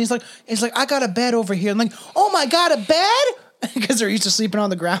sandwiches, and he's like, I got a bed over here. I'm like, oh my God, a bed? Because they're used to sleeping on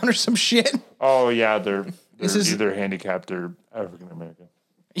the ground or some shit. Oh yeah, they're This is- either handicapped or African American.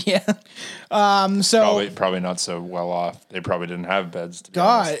 Yeah. So Probably not so well off. They probably didn't have beds. To be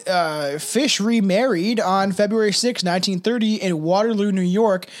honest. Fish remarried on February 6, 1930 in Waterloo, New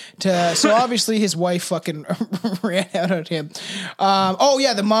York. So obviously his wife fucking ran out on him.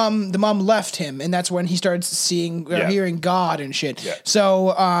 The mom left him, and that's when he started seeing or Yeah. hearing God and shit. Yeah.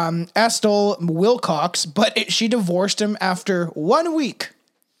 So Estill Wilcox, but she divorced him after 1 week.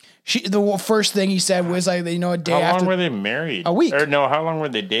 The first thing he said was like, a day How long after, were they married? A week. Or no, how long were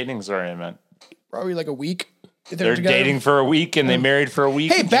they dating? Sorry, I meant. probably like a week. They're together. dating for a week and they married for a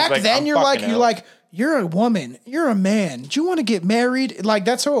week. Hey, and she's back like, then "I'm you're fucking like out." you're a woman, you're a man. Do you want to get married? Like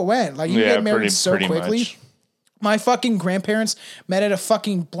that's how it went. Like you get married so quickly. much. My fucking grandparents met at a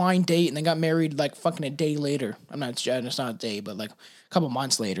fucking blind date and they got married like fucking a day later. It's not a day, but like a couple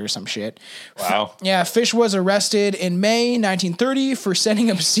months later or some shit. Wow. Yeah, Fish was arrested in May 1930 for sending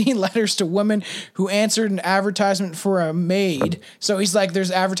obscene letters to women who answered an advertisement for a maid. So he's like,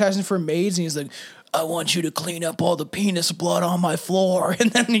 there's advertising for maids, and he's like, I want you to clean up all the penis blood on my floor.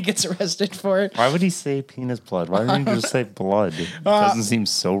 And then he gets arrested for it. Why would he say penis blood? Why didn't he just say blood? It doesn't seem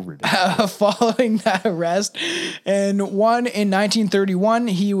so ridiculous. Following that arrest, and one in 1931,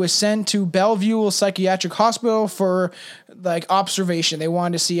 he was sent to Bellevue Psychiatric Hospital for like observation. They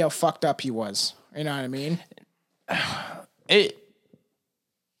wanted to see how fucked up he was. You know what I mean?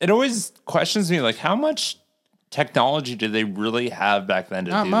 It always questions me, like, how much technology did they really have back then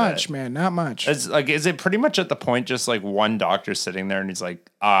to Not do much, that? man. Not much. It's like, is it pretty much at the point just like one doctor sitting there and he's like,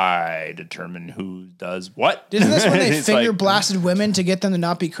 I determine who does what? Isn't this when they He's finger like, blasted women to get them to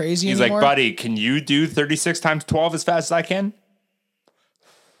not be crazy He's anymore? like, buddy, can you do 36 times 12 as fast as I can?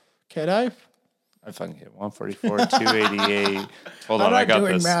 Can I? I fucking hit 144, 288. Hold on, I'm I not got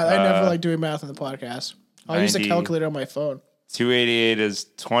doing this. math. I never like doing math on the podcast. I'll use a 90. calculator on my phone. 288 is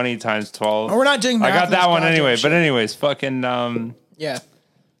 20 times 12. Oh, we're not doing math. I got on this that one goddamn anyway. shit. But anyways, fucking Yeah.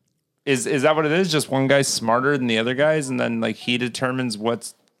 is that what it is? Just one guy's smarter than the other guys, and then like he determines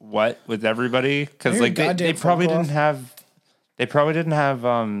what's what with everybody? Because You're like they goddamn probably fuck off. didn't have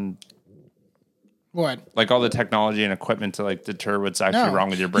What? like all the technology and equipment to like deter what's actually No. wrong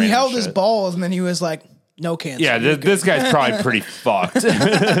with your brain. He and held his shit. balls and then he was like, no cancer. Yeah, this guy's probably pretty fucked.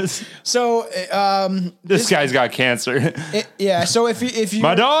 So, This guy's got cancer. yeah. So if you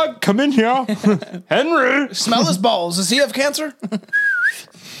My dog, come in here, Henry. smell his balls, does he have cancer?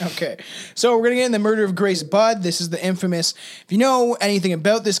 Okay. So we're going to get in the murder of Grace Budd. This is the infamous, if you know anything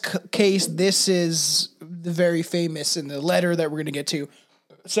about this case, this is the very famous in the letter that we're going to get to.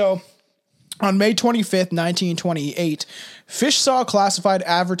 So On May 25th, 1928, Fish saw a classified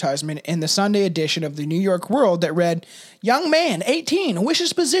advertisement in the Sunday edition of the New York World that read, "Young man, 18,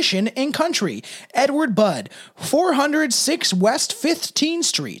 wishes position in country. Edward Budd, 406 West 15th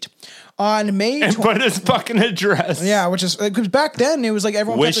Street." On May And put his fucking address. Yeah, which is, because back then it was like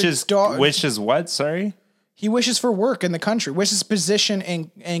everyone Wishes what? Sorry? He wishes for work in the country, wishes position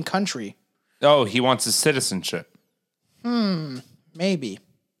in country. Oh, he wants his citizenship. Maybe.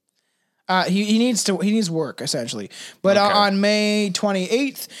 He needs work, essentially. But Okay. on May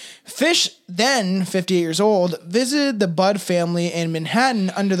 28th, Fish, then 58 years old, visited the Budd family in Manhattan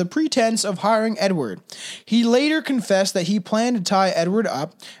under the pretense of hiring Edward. He later confessed that he planned to tie Edward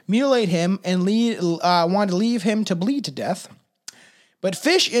up, mutilate him, and wanted to leave him to bleed to death. But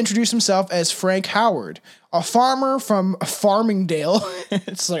Fish introduced himself as Frank Howard, a farmer from Farmingdale.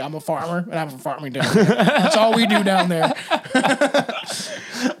 It's like, I'm a farmer, and I'm from Farmingdale. That's all we do down there.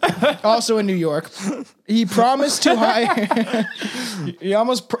 Also in New York. He promised to hire... he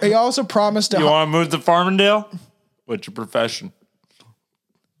also promised to... You want to move to Farmingdale? What's your profession?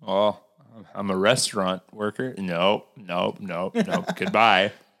 Oh, I'm a restaurant worker. Nope.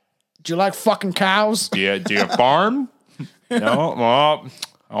 Goodbye. Do you like fucking cows? Do you farm? No. Well,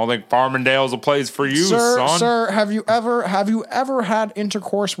 I don't think Farmingdale's a place for you, son. Sir, have you ever had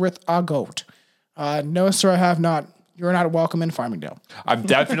intercourse with a goat? No, sir, I have not. You're not welcome in Farmingdale. I've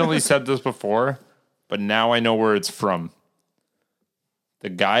definitely said this before, but now I know where it's from. The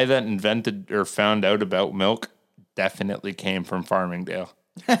guy that invented or found out about milk definitely came from Farmingdale.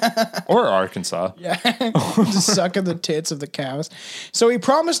 Or Arkansas. Yeah, just sucking the tits of the cows. So he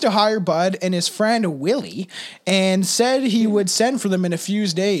promised to hire Bud and his friend Willie, and said he would send for them in a few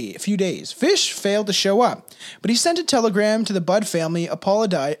days. Fish failed to show up, but he sent a telegram to the Bud family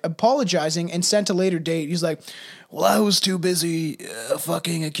apologizing, and sent a later date. He's like, "Well, I was too busy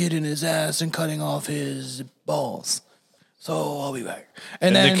fucking a kid in his ass and cutting off his balls. So I'll be back."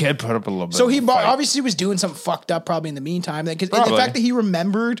 And then the kid put up a little bit. so he of a fight. obviously was doing something fucked up probably in the meantime. Because the Probably. fact that he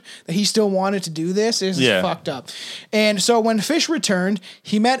remembered that he still wanted to do this is fucked up. And so when Fish returned,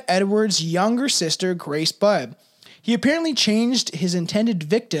 he met Edward's younger sister, Grace Budd. He apparently changed his intended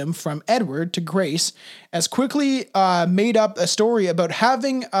victim from Edward to Grace, as quickly made up a story about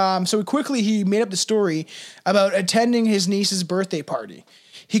having... he made up the story about attending his niece's birthday party.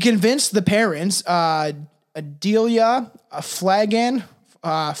 He convinced the parents... Delia Flanagan,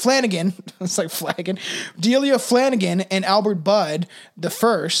 it's like Flanagan, Delia Flanagan and Albert Budd the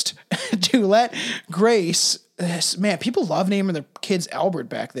first to let Grace, man, people love naming their kids Albert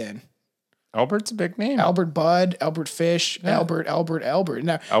back then. Albert's a big name. Albert Budd, Albert Fish, Albert.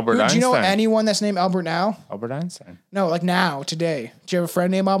 Now, Albert do you know Einstein. anyone that's named Albert now? Albert Einstein. No, like now, today. Do you have a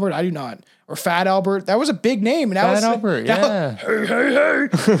friend named Albert? I do not. Or Fat Albert. That was a big name. Fat Albert, yeah.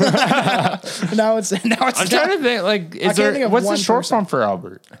 Now it's I'm trying to think, like, what's the short form for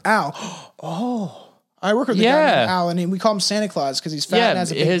Albert? Al. Oh. I work with the guy named Al, and we call him Santa Claus because he's fat and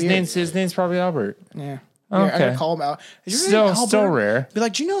has a big beard. His name's probably Albert. Yeah. Okay. Yeah, I gotta call him out. Is your name Still Albert? rare. Be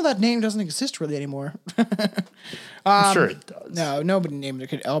like, do you know that name doesn't exist really anymore? I'm sure it does. No, nobody named their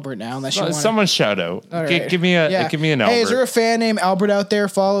kid Albert now unless you want. Someone shout out. All right. Give me an Albert. Hey, is there a fan named Albert out there?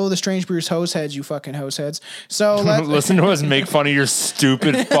 Follow the Strange Brews hose heads, you fucking hose heads. So let's listen to us make fun of your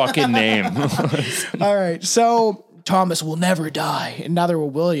stupid fucking name. All right. So Thomas will never die, and neither will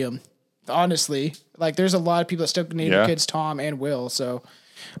William. Honestly, like there's a lot of people that still name their kids Tom and Will. So.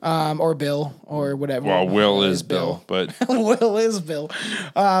 Or Bill, or whatever. Well, Will is Bill, but Will is Bill.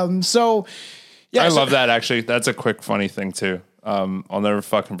 I love that. Actually, that's a quick funny thing too. I'll never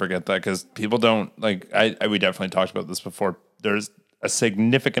fucking forget that because people don't like. We definitely talked about this before. There's a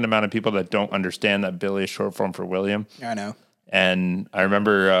significant amount of people that don't understand that Billy is short form for William. I know. And I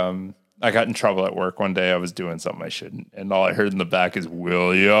remember I got in trouble at work one day. I was doing something I shouldn't, and all I heard in the back is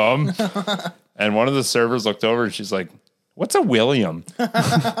William. And one of the servers looked over and she's like, "What's a William?" And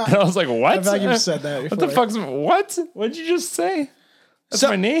I was like, "What?" I feel like you've said that before. What the fuck's what? What did you just say? That's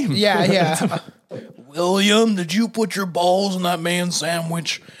my name. Yeah. William, did you put your balls in that man's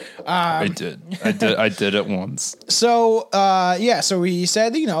sandwich? I did it once. So, so he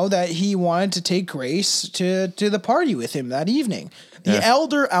said, that he wanted to take Grace to the party with him that evening. The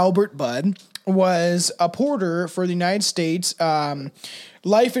elder Albert Budd was a porter for the United States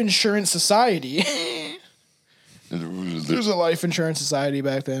Life Insurance Society. There's a life insurance society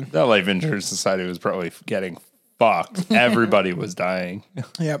back then. That life insurance society was probably getting fucked. Everybody was dying.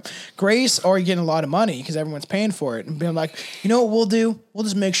 Yep. Grace already getting a lot of money because everyone's paying for it and being like, you know what we'll do? We'll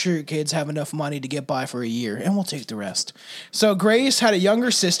just make sure your kids have enough money to get by for a year and we'll take the rest. So Grace had a younger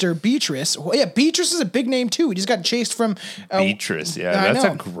sister, Beatrice. Well, yeah, Beatrice is a big name too. He just got chased from Beatrice, yeah. I That's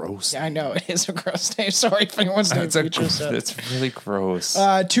know. a gross Yeah, I know. It is a gross name. Sorry if anyone's named Beatrice. It's really gross.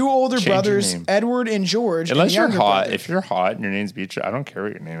 Two older Change your brothers, name. Edward and George. Unless and you're younger hot. brother. If you're hot and your name's Beatrice, I don't care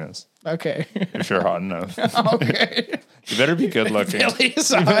what your name is. Okay. If you're hot enough. Okay. You better be good looking.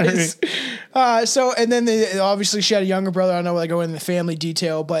 Billy's eyes. So, and then obviously she had a younger brother. I don't know whether I go into the family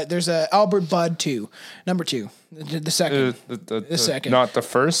detail, but there's a Albert Budd too, number 2, the second. The second. Not the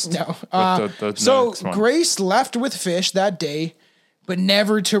first? No. But the So next one. Grace left with Fish that day, but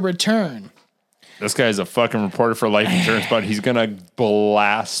never to return. This guy's a fucking reporter for life insurance, but he's going to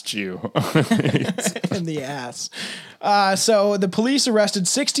blast you. In the ass. So the police arrested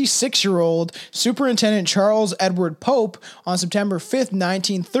 66-year-old Superintendent Charles Edward Pope on September 5th,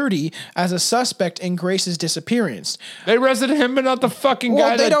 1930 as a suspect in Grace's disappearance. They arrested him, but not the fucking Well,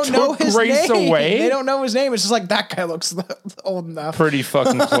 guy they that don't know took his Grace name. away. They don't know his name. It's just like, that guy looks old enough. Pretty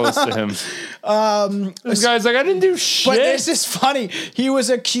fucking close to him. This guy's like, I didn't do shit. But this is funny. He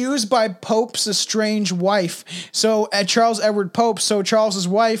was accused by Pope's estranged wife. So at Charles Edward Pope, so Charles's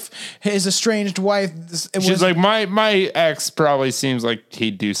wife, his estranged wife, She's like, my ex probably seems like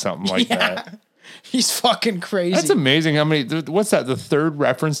he'd do something like that. He's fucking crazy. That's amazing how many, what's that, the third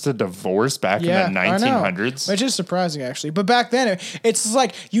reference to divorce back in the I know. 1900s? Which is surprising, actually. But back then, it's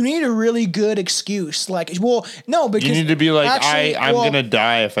like, you need a really good excuse. Like, well, no, because You need to be like, actually, I'm going to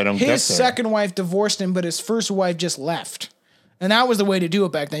die if I don't get there. his second wife divorced him, but his first wife just left. And that was the way to do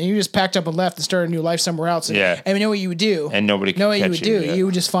it back then. You just packed up and left and started a new life somewhere else. And, Yeah. And you know what you would do? And nobody could know what you catch would you, do? yeah. You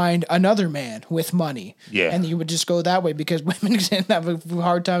would just find another man with money. Yeah. And you would just go that way because women didn't have a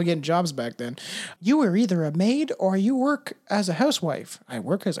hard time getting jobs back then. You were either a maid or you work as a housewife. I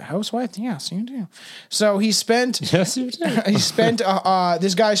work as a housewife? Yes, you do. So he spent... Yes, you do.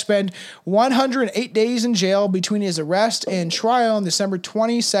 This guy spent 108 days in jail between his arrest and trial on December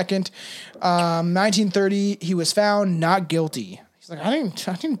 22nd, 1930. He was found not guilty. He's like, I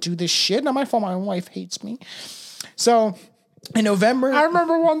didn't do this shit. Not my fault. My wife hates me. So in November, I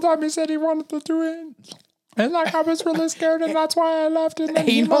remember one time he said he wanted to do it. And like I was really scared, and that's why I left. And then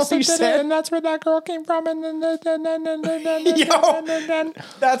You he know must what have he did said? it, and that's where that girl came from. And then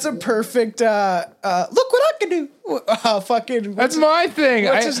that's a perfect. Look what I can do. Fucking. that's my thing.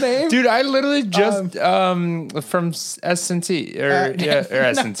 What's his name? dude? I literally just from S&T or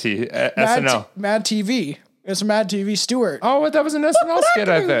S&T SNL. Mad TV. It's Mad TV Stewart. Oh, that was an SNL skit,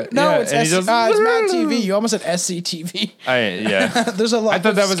 I thought. No, Yeah, it's and he it's does- Mad TV. You almost said SCTV. Yeah. There's a lot. I thought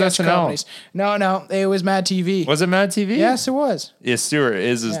of that was sketch SNL. comedies. No, it was Mad TV. Was it Mad TV? Yes, it was. Yeah, Stewart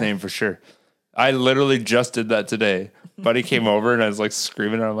is his name for sure. I literally just did that today. Buddy came over and I was like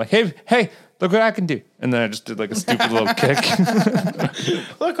screaming and I'm like, hey, look what I can do. And then I just did like a stupid little kick.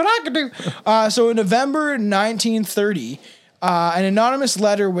 Look what I can do. So in November 1930, an anonymous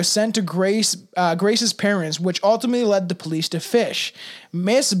letter was sent to Grace's parents, which ultimately led the police to Fish.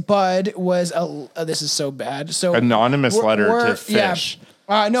 Miss Budd was this is so bad. So Anonymous letter to Fish.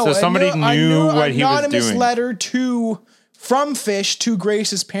 Yeah. No, So somebody knew what he was anonymous doing. letter from Fish to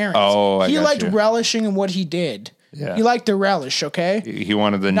Grace's parents. Oh, I he got liked you. relishing in what he did. Yeah. He liked the relish. Okay. He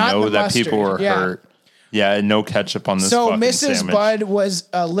wanted to Not know the that people mustard, were yeah. hurt. Yeah, and no ketchup on this So fucking Mrs. sandwich. Budd was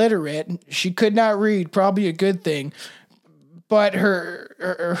illiterate. She could not read, probably a good thing. But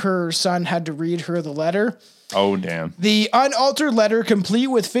her son had to read her the letter. Oh, damn. The unaltered letter, complete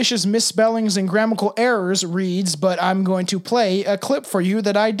with Fish's misspellings and grammatical errors, reads, but I'm going to play a clip for you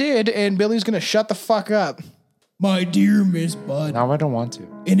that I did, and Billy's going to shut the fuck up. My dear Miss Budd, Now I don't want to.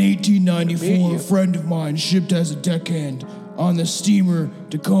 in 1894, a friend of mine shipped as a deckhand on the steamer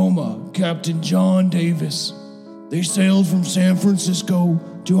Tacoma, Captain John Davis. They sailed from San Francisco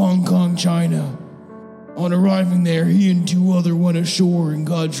to Hong Kong, China. On arriving there, he and 2 others went ashore and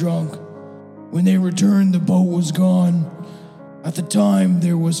got drunk. When they returned, the boat was gone. At the time,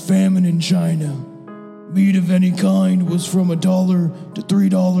 there was famine in China. Meat of any kind was from $1 to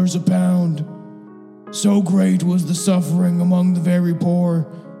 $3 a pound. So great was the suffering among the very poor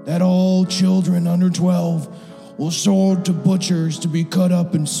that all children under 12 were sold to butchers to be cut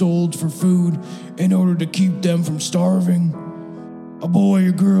up and sold for food in order to keep them from starving. A boy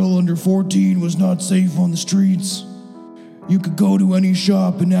or girl under 14 was not safe on the streets. You could go to any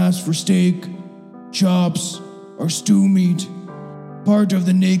shop and ask for steak, chops, or stew meat. Part of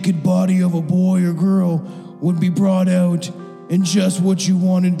the naked body of a boy or girl would be brought out and just what you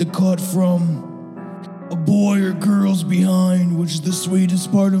wanted the cut from. A boy or girl's behind, which is the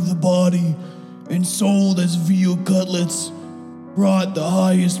sweetest part of the body, and sold as veal cutlets, brought the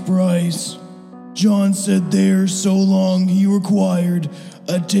highest price. John said there so long he required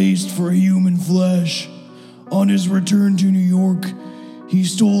a taste for human flesh. On his return to New York, he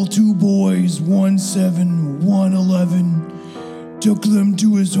stole 2 boys, 1 7, 1 11, took them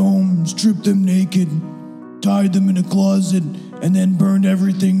to his home, stripped them naked, tied them in a closet, and then burned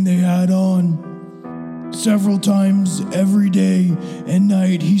everything they had on. Several times every day and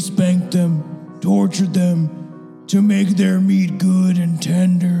night he spanked them, tortured them, to make their meat good and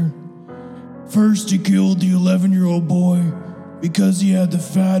tender. First he killed the 11-year-old boy because he had the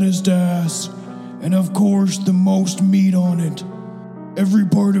fattest ass, and of course the most meat on it. Every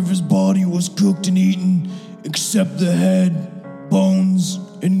part of his body was cooked and eaten except the head, bones,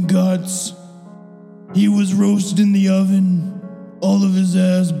 and guts. He was roasted in the oven, all of his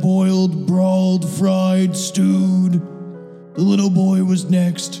ass boiled, broiled, fried, stewed. The little boy was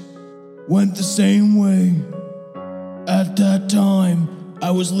next, went the same way. At that time,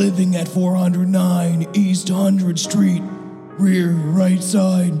 I was living at 409 East 100th Street, rear right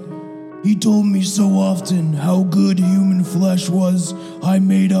side. He told me so often how good human flesh was, I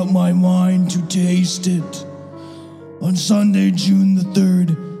made up my mind to taste it. On Sunday, June the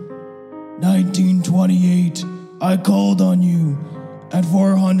 3rd, 1928, I called on you at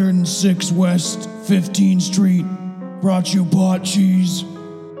 406 West 15th Street, brought you pot cheese,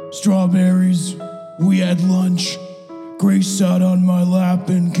 strawberries, we had lunch. Grace sat on my lap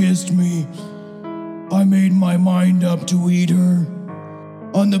and kissed me. I made my mind up to eat her.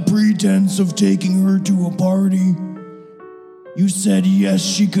 On the pretense of taking her to a party, you said yes,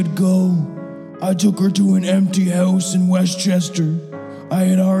 she could go. I took her to an empty house in Westchester I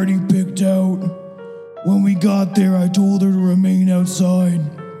had already picked out. When we got there, I told her to remain outside.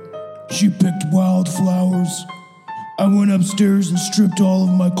 She picked wildflowers. I went upstairs and stripped all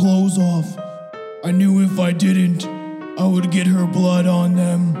of my clothes off. I knew if I didn't, I would get her blood on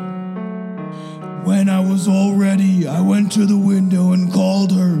them. When I was all ready, I went to the window and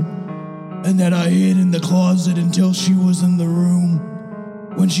called her, and then I hid in the closet until she was in the room.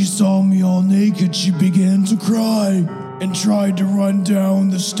 When she saw me all naked, she began to cry and tried to run down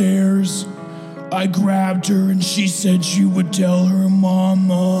the stairs. I grabbed her and she said she would tell her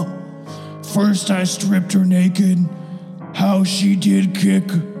mama. First I stripped her naked. How she did kick,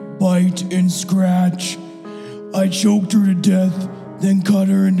 bite, and scratch. I choked her to death, then cut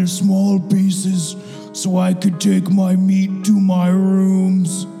her into small pieces so I could take my meat to my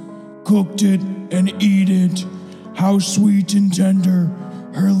rooms. Cooked it and eat it. How sweet and tender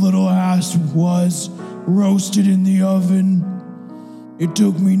her little ass was, roasted in the oven. It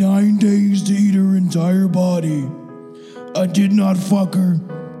took me 9 days to eat her entire body. I did not fuck her,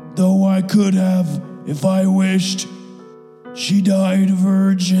 though I could have if I wished. She died a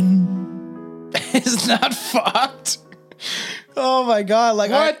virgin. It's not fucked. Oh my god!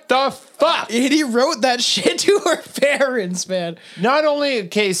 Like What the fuck? he wrote that shit to her parents, man. Not only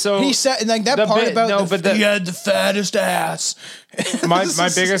so He said like that part about He had the fattest ass. my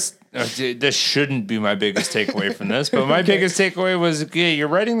biggest. This shouldn't be my biggest takeaway from this, but my biggest takeaway was, okay, you're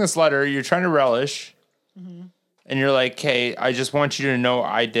writing this letter, you're trying to relish, and you're like, hey, I just want you to know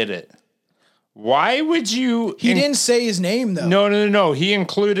I did it. Why would you? He didn't say his name though. No. He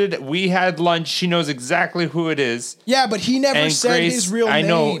included, we had lunch. She knows exactly who it is. Yeah, but he never And said Grace, his real name. I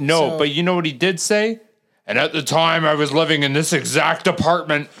know, no, so- but you know what he did say? And at the time, I was living in this exact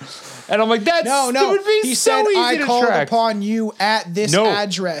apartment. And I'm like, that would be He so said easy I to called track. upon you at this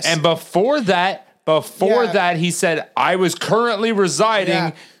address. And before that, Yeah. he said, I was currently residing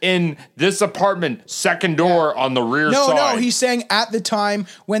Yeah. in this apartment, second door on the rear side. No, he's saying at the time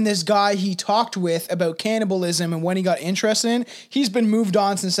when this guy he talked with about cannibalism and when he got interested in, he's been moved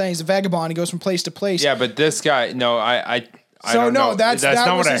on since then. He's a vagabond. He goes from place to place. Yeah, but this guy, no, I So don't no, know. that's not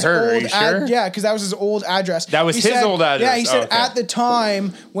that was what I his heard. Are old you sure? yeah, because that was his old address. That was He his said- old address. Yeah, he said Okay. at the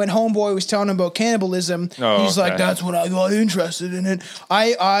time when Homeboy was telling him about cannibalism, Oh, he's like, okay. "That's when I got interested in it."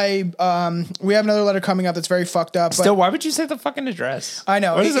 We have another letter coming up that's very fucked up. But Still, why would you say the fucking address? I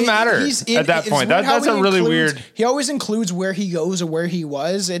know. What does it matter he's at that it's point? weird how That's a he really includes- weird. He always includes where he goes or where he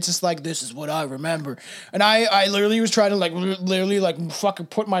was. It's just like, this is what I remember. And I literally was trying to literally fucking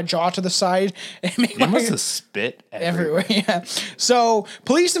put my jaw to the side and make You my must have spit everywhere. everywhere. Yeah. So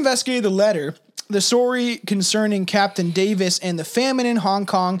police investigated the letter. The story concerning Captain Davis and the famine in Hong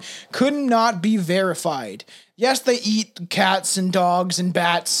Kong could not be verified. Yes, they eat cats and dogs and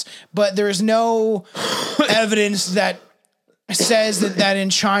bats, but there is no evidence that says that in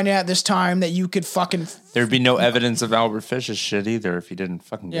China at this time that you could fucking There'd be no evidence of Albert Fish's shit either if he didn't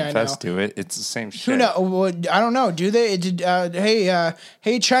fucking Yeah, I confess know. to it. It's the same shit. Who know? Well, I don't know. Do they?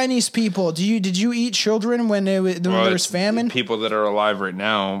 Hey, Chinese people. Did you eat children when there was it's famine? People that are alive right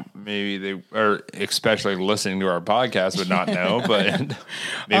now, maybe they are, especially listening to our podcast, would not know, but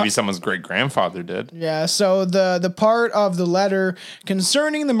maybe someone's great grandfather did. Yeah, so the part of the letter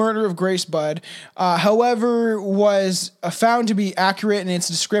concerning the murder of Grace Budd, however, was found to be accurate in its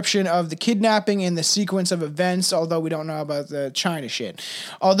description of the kidnapping and the sequence of events, although we don't know about the China shit.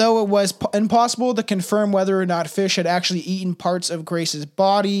 Although it was impossible to confirm whether or not Fish had actually eaten parts of Grace's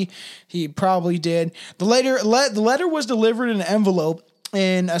body, he probably did. The letter was delivered in an envelope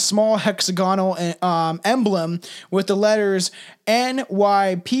in a small hexagonal emblem with the letters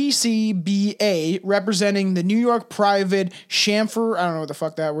NYPCBA representing the New York Private Chamfer, I don't know what the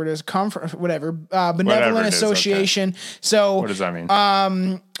fuck that word is, Benevolent it is, Association. okay. So What does that mean?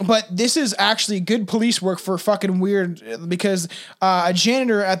 but this is actually good police work for fucking weird because a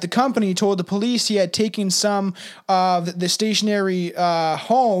janitor at the company told the police he had taken some of the stationery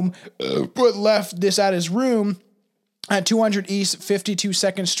home but left this at his room at 200 East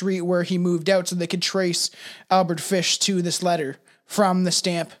 52nd Street where he moved out so they could trace Albert Fish to this letter from the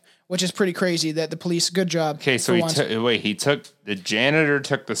stamp, which is pretty crazy that the police, good job. Okay, so the janitor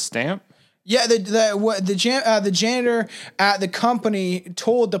took the stamp? Yeah, the janitor at the company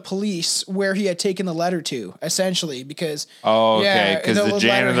told the police where he had taken the letter to, essentially, because Because the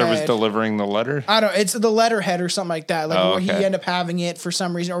janitor was letterhead. delivering the letter? I don't. It's the letterhead or something like that. Like where he okay. ended up having it for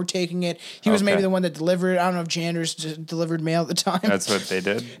some reason or taking it. He was maybe Okay. the one that delivered it. I don't know if janitors just delivered mail at the time. That's what they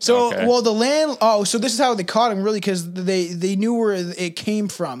did? So, Okay. well, so this is how they caught him, really, because they knew where it came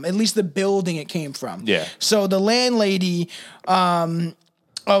from, at least the building it came from. Yeah. So the landlady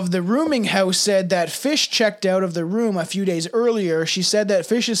of the rooming house said that Fish checked out of the room a few days earlier. She said that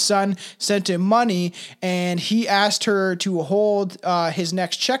Fish's son sent him money, and he asked her to hold his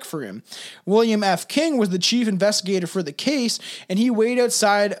next check for him. William F. King was the chief investigator for the case, and he waited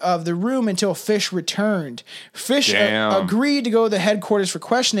outside of the room until Fish returned. Fish agreed to go to the headquarters for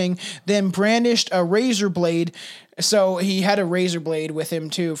questioning, then brandished a razor blade. So he had a razor blade with him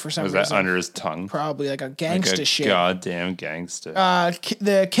too for some reason. Was that under his tongue? Probably like a gangsta Like a shit. goddamn gangster.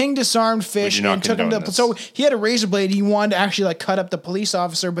 The King disarmed Fish We do not and took him to. condone this. So he had a razor blade. He wanted to actually like cut up the police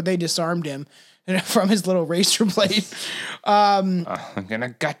officer, but they disarmed him from his little razor blade. I'm gonna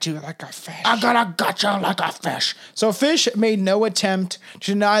gut you like a fish. I'm gonna gut you like a fish. So Fish made no attempt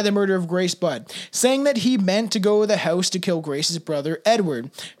to deny the murder of Grace Budd, saying that he meant to go to the house to kill Grace's brother,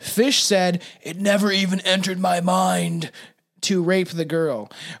 Edward. Fish said, "It never even entered my mind to rape the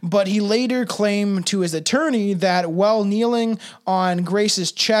girl." But he later claimed to his attorney that while kneeling on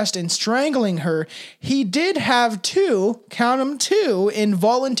Grace's chest and strangling her, he did have two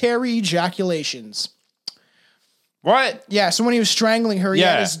involuntary ejaculations. What? Yeah, so when he was strangling her, he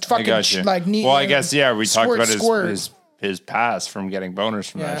had his I fucking got you. knee. Well, I guess we talked about squirt. his past from getting boners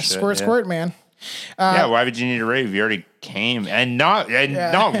from Yeah, that shit. squirt, man. Yeah, why would you need a rave? You already came, and not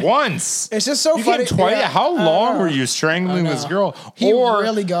once. It's just so You funny. came twice. Yeah, How I long know. were you strangling this girl? He or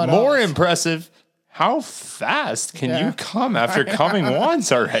really got more off. impressive. How fast can Yeah. you come after coming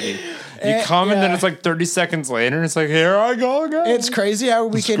once already? You come and then it's like 30 seconds later, and it's like, here I go again. It's crazy how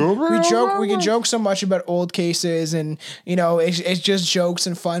we can Scooby-Doo. joke so much about old cases, and it's just jokes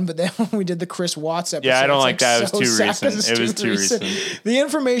and fun. But then when we did the Chris Watts episode, I don't it's like that. It was so too sad recent. 'cause It was it's too recent. The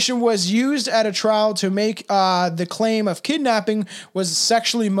information was used at a trial to make the claim of kidnapping was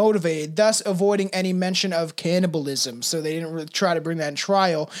sexually motivated, thus avoiding any mention of cannibalism. So they didn't really try to bring that in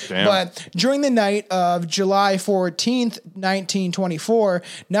trial. Damn. But during the night of July 14th, 1924,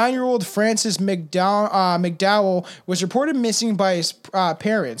 9-year-old Francis McDowell was reported missing by his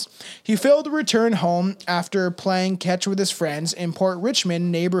parents. He failed to return home after playing catch with his friends in Port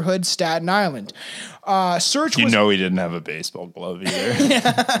Richmond neighborhood, Staten Island. Search You was know he didn't have a baseball glove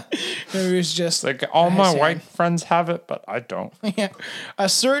either. it was just Like all my hand. white friends have it, but I don't. A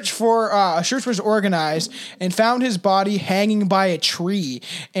search was organized and found his body hanging by a tree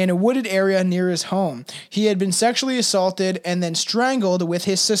in a wooded area near his home. He had been sexually assaulted and then strangled with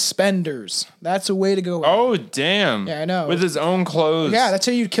his suspenders. That's a way to go. Oh damn! Yeah, I know. With his own clothes. Yeah, that's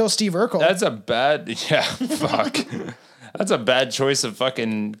how you'd kill Steve Urkel. That's a bad. Yeah, fuck. That's a bad choice of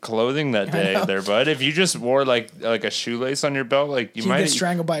fucking clothing that day there, bud. If you just wore like a shoelace on your belt, like you might get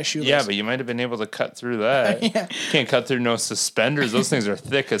strangled by a shoelace. Yeah, but you might have been able to cut through that. Yeah. Can't cut through no suspenders. Those things are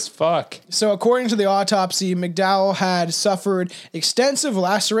thick as fuck. So according to the autopsy, McDowell had suffered extensive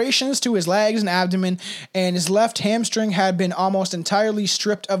lacerations to his legs and abdomen, and his left hamstring had been almost entirely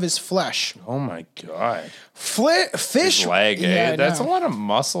stripped of his flesh. Oh my god. Fish his leg, that's a lot of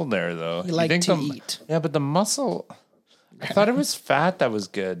muscle there, though. You like to eat. Yeah, but the muscle, I thought it was fat that was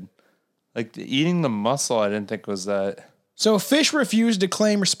good. Like eating the muscle, I didn't think was that. So Fish refused to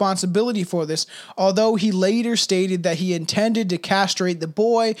claim responsibility for this, although he later stated that he intended to castrate the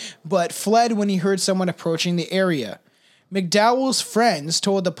boy, but fled when he heard someone approaching the area. McDowell's friends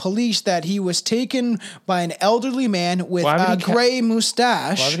told the police that he was taken by an elderly man with a gray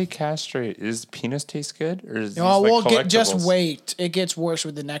mustache. Why would he castrate? Does penis taste good? Or is just wait. It gets worse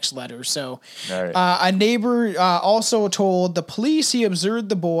with the next letter. So, right. A neighbor also told the police he observed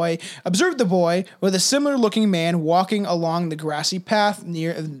the boy with a similar-looking man walking along the grassy path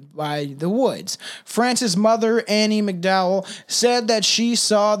near by the woods. France's mother, Annie McDowell, said that she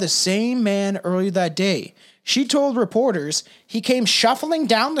saw the same man early that day. She told reporters he came shuffling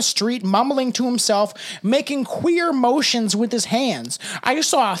down the street, mumbling to himself, making queer motions with his hands. I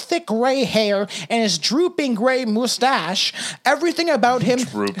saw thick gray hair and his drooping gray mustache. Everything about him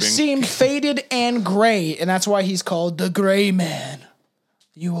seemed faded and gray, and that's why he's called the Gray Man.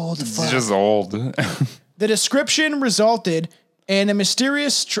 You old fuck. He's just old. The description resulted in a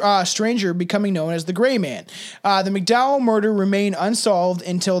mysterious stranger becoming known as the Gray Man. The McDowell murder remained unsolved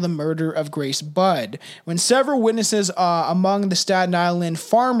until the murder of Grace Budd, when several witnesses among the Staten Island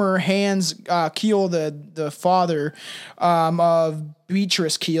farmer Hans Keel, the father of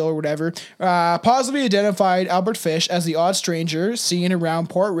Beatrice Keel or whatever, positively identified Albert Fish as the odd stranger seen around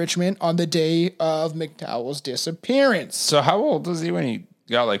Port Richmond on the day of McDowell's disappearance. So how old was he when he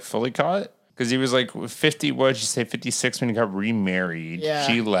got like fully caught? Because he was like 50, what did you say, 56 when he got remarried. Yeah.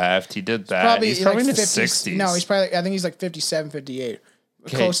 She left. He did that. He's probably like in his 60s. No, he's probably, I think he's like 57, 58.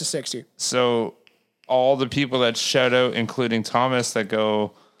 Okay. Close to 60. So all the people that shout out, including Thomas, that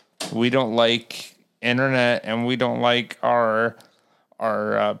go, we don't like internet and we don't like our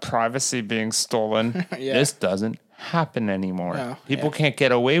privacy being stolen. Yeah. This doesn't happen anymore. No, people can't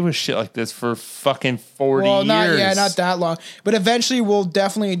get away with shit like this for fucking 40 years. Not that long. But eventually we'll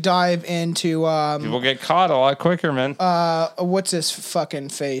definitely dive into people get caught a lot quicker, man. What's his fucking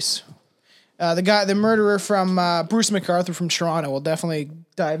face? The murderer from Bruce McArthur from Toronto. We'll definitely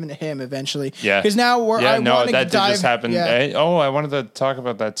dive into him eventually. Yeah. Because now that just happened. Yeah. I wanted to talk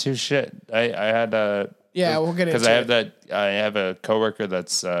about that too. Shit. I had we'll get into it. Because I have a coworker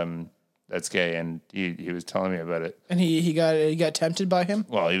that's gay, and he was telling me about it. And he got tempted by him.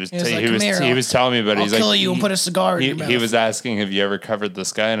 Well, he was telling me about it. I'll kill you and put a cigar in your mouth. He was asking, "Have you ever covered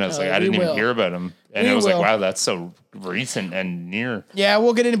this guy?" And I was like, "I didn't even hear about him." And it was like, "Wow, that's so recent and near." Yeah,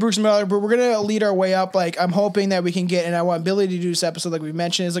 we'll get into Bruce Miller, but we're gonna lead our way up. Like, I'm hoping that we can get, and I want Billy to do this episode, like we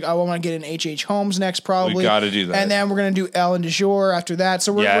mentioned. Is like I want to get in H.H. Holmes next, probably. We got to do that, and then we're gonna do Ellen DeJour after that.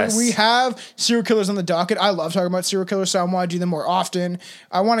 So we have serial killers on the docket. I love talking about serial killers, so I want to do them more often.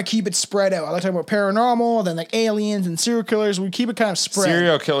 I want to keep it spread out. I like talking about paranormal, then like aliens and serial killers. We keep it kind of spread.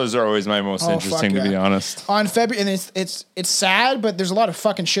 Serial killers are always my most interesting, to be honest. On February, and it's sad, but there's a lot of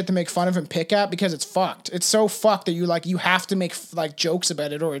fucking shit to make fun of and pick at because it's fucked. It's so fucked that you have to make like jokes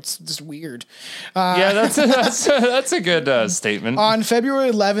about it, or it's just weird. That's a good statement. On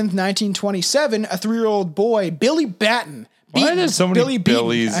February 11th, 1927, a 3-year-old boy, Billy Batten. Why there's so many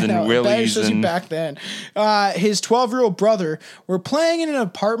Billies and Willies and back then? His 12-year-old brother were playing in an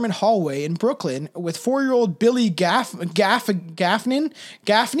apartment hallway in Brooklyn with 4-year-old Billy Gaffney.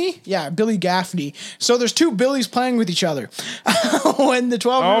 Yeah, Billy Gaffney. So there's two Billies playing with each other. When the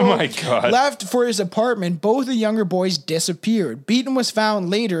 12-year-old left for his apartment, both the younger boys disappeared. Beaton was found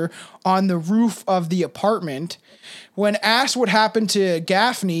later on the roof of the apartment. When asked what happened to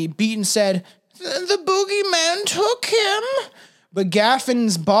Gaffney, Beaton said, "The boogeyman took him." But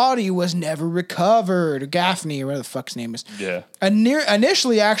Gaffney's body was never recovered. Gaffney, or whatever the fuck's name is. Yeah.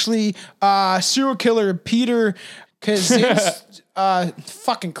 Initially, actually, serial killer Peter Kaczynski.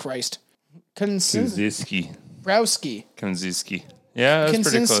 Fucking Christ. Kaczynski. Browski. Kaczynski. Yeah, that's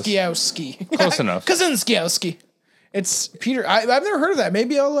pretty close. Close enough. Kaczynski. It's Peter. I've never heard of that.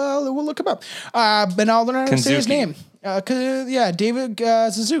 Maybe we'll look him up. But I'll learn how to say his name. David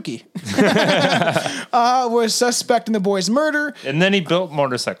Suzuki was suspect in the boy's murder. And then he built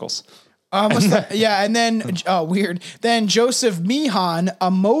motorcycles. Yeah, and then weird. Then Joseph Meehan,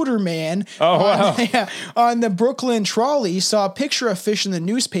 a motorman, on the Brooklyn trolley, saw a picture of Fish in the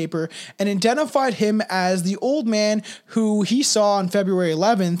newspaper and identified him as the old man who he saw on February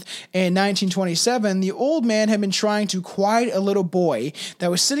 11th in 1927. The old man had been trying to quiet a little boy that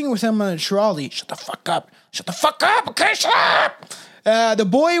was sitting with him on a trolley. Shut the fuck up! Shut the fuck up! Okay, shut up! The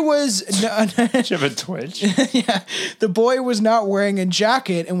boy was... Did you have a twitch? Yeah. The boy was not wearing a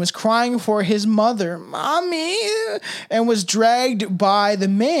jacket and was crying for his mother, Mommy, and was dragged by the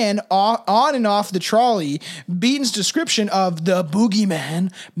man on and off the trolley. Beaton's description of the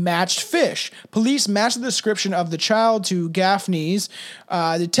boogeyman matched Fish. Police matched the description of the child to Gaffney's.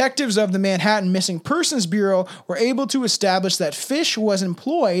 Detectives of the Manhattan Missing Persons Bureau were able to establish that Fish was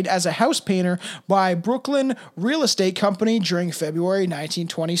employed as a house painter by Brooklyn Real Estate Company during February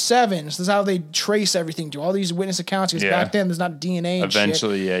 1927. So this is how they trace everything to all these witness accounts, because back then there's not DNA and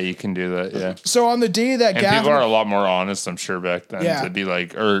Eventually, shit. you can do that, yeah. So on the day that And people are a lot more honest, I'm sure, back then to be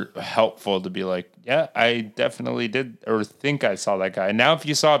like, or helpful to be like, yeah, I definitely did, or think I saw that guy. Now, if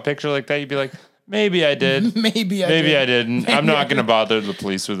you saw a picture like that, you'd be like, maybe I did. Maybe I didn't. I'm not going to bother the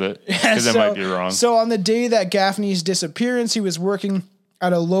police with it because it might be wrong. So on the day that Gaffney's disappearance, he was working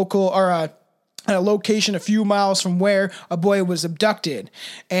at a location a few miles from where a boy was abducted.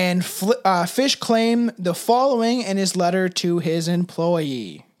 And Fish claimed the following in his letter to his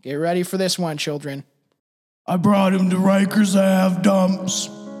employee. Get ready for this one, children. I brought him to Rikers Ave dumps.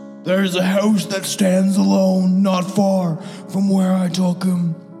 There's a house that stands alone, not far from where I took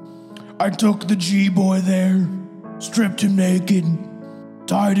him. I took the G-boy there, stripped him naked,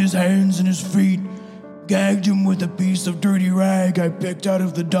 tied his hands and his feet, gagged him with a piece of dirty rag I picked out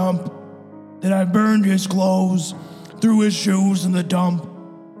of the dump. Then I burned his clothes, threw his shoes in the dump.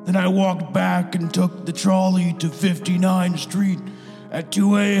 Then I walked back and took the trolley to 59th Street at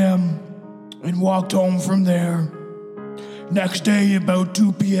 2 a.m. and walked home from there. Next day, about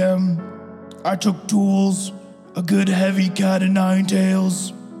 2 p.m., I took tools, a good heavy cat of nine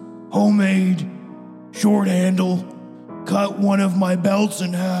tails, homemade, short handle, cut one of my belts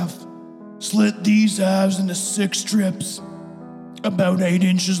in half, slit these halves into 6 strips, about 8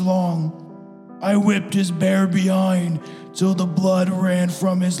 inches long. I whipped his bare behind till the blood ran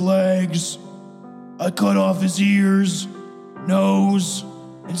from his legs. I cut off his ears, nose,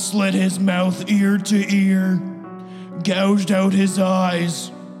 and slit his mouth ear to ear, gouged out his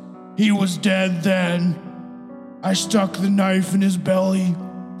eyes. He was dead then. I stuck the knife in his belly,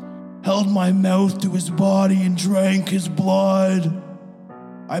 held my mouth to his body and drank his blood.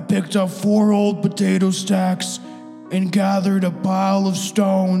 I picked up 4 old potato stacks and gathered a pile of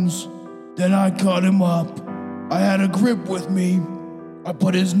stones. Then I cut him up. I had a grip with me. I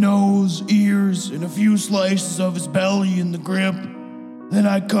put his nose, ears, and a few slices of his belly in the grip. Then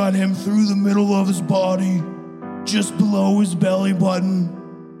I cut him through the middle of his body, just below his belly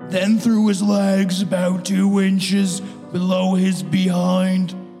button. Then through his legs, about 2 inches below his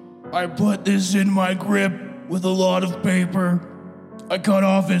behind. I put this in my grip with a lot of paper. I cut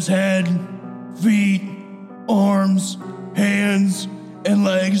off his head, feet, arms, hands, and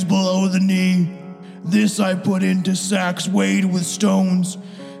legs below the knee. This I put into sacks weighed with stones,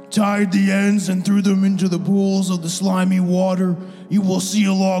 tied the ends and threw them into the pools of the slimy water you will see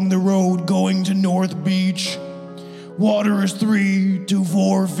along the road going to North Beach. Water is 3 to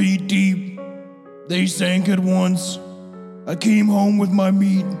 4 feet deep. They sank at once. I came home with my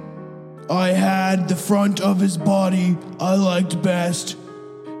meat. I had the front of his body I liked best,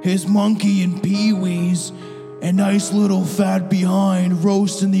 his monkey and peewees, and nice little fat behind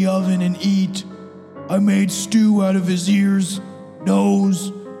roast in the oven and eat. I made stew out of his ears,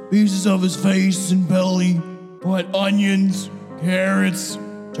 nose, pieces of his face and belly, put onions, carrots,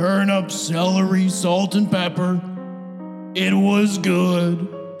 turnips, celery, salt and pepper. It was good.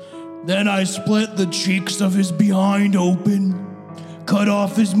 Then I split the cheeks of his behind open, cut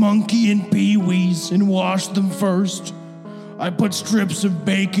off his monkey and peewees and washed them first. I put strips of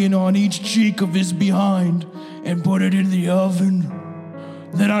bacon on each cheek of his behind and put it in the oven.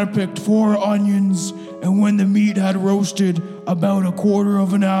 Then I picked 4 onions, and when the meat had roasted about a quarter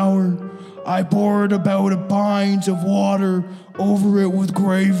of an hour, I poured about a pint of water over it with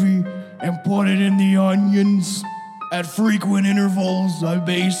gravy and put it in the onions. At frequent intervals, I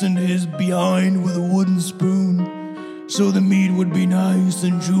basted his behind with a wooden spoon so the meat would be nice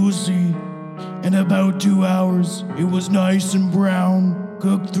and juicy. In about 2 hours, it was nice and brown,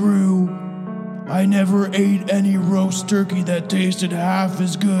 cooked through. I never ate any roast turkey that tasted half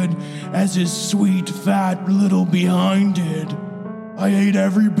as good as his sweet, fat little behind did. I ate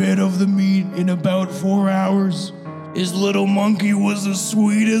every bit of the meat in about 4 hours. His little monkey was as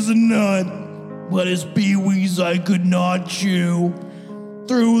sweet as a nut, but his peewees I could not chew.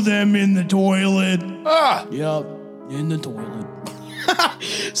 Threw them in the toilet. Yep, in the toilet.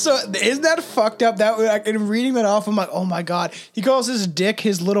 So isn't that fucked up? That like, in reading that off, I'm like, oh my god. He calls his dick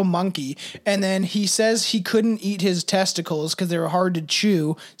his little monkey, and then he says he couldn't eat his testicles because they were hard to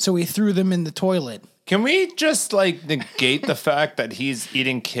chew, so he threw them in the toilet. Can we just like negate the fact that he's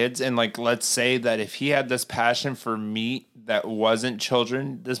eating kids and like let's say that if he had this passion for meat that wasn't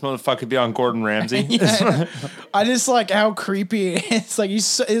children, this motherfucker could be on Gordon Ramsay. Yeah. I just like how creepy it is. Like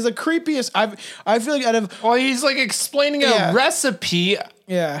he's the creepiest. I feel like out of Well, he's like explaining a recipe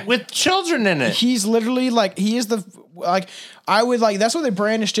with children in it. He's literally like he is the like I would like that's why they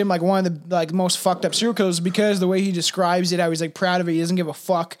brandished him like one of the like most fucked up serial killers because the way he describes it, how he's like proud of it, he doesn't give a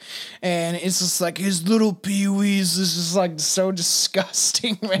fuck, and it's just like his little peewees is just like so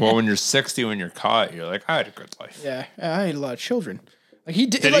disgusting, man. Well, when you're 60, when you're caught, you're like, I had a good life. Yeah, I had a lot of children. Like he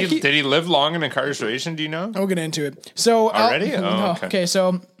did. Did he live long in incarceration? Do you know? We'll get into it. So already? No, okay.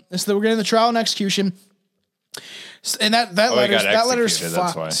 So we're getting the trial and execution. And that letter's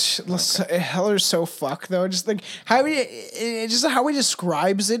fucked. That letter's so fucked though. Just like how he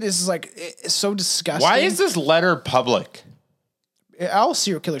describes it is like it's so disgusting. Why is this letter public? All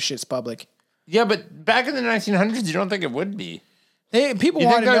serial killer shit's public. Yeah, but back in the 1900s, you don't think it would be? People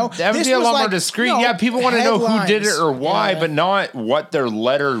want to know. That would be a lot more discreet. No, yeah, people want to know who did it or why, but not what their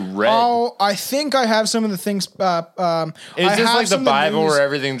letter read. Oh, I think I have some of the things. It's just like the Bible where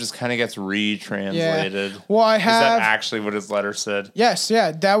everything just kind of gets retranslated. Yeah. Well, I have. Is that actually what his letter said? Yes,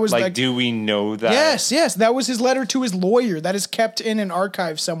 yeah. That was like do we know that? Yes. That was his letter to his lawyer. That is kept in an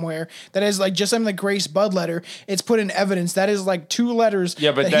archive somewhere. That is like just like the Grace Budd letter. It's put in evidence. That is like 2 letters.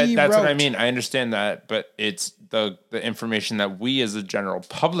 Yeah, but that's what I mean. I understand that, but it's the information that we as the general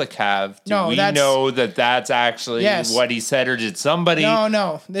public have. Do we know that that's actually what he said, or did somebody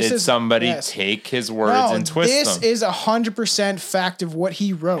take his words and twist them? This is 100% fact of what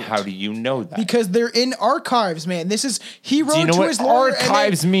he wrote. How do you know that? Because they're in archives, man. He wrote to his lawyer.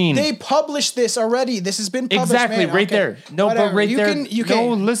 Archives mean? They published this already. This has been published. Exactly, man. right there. No, whatever. but right there.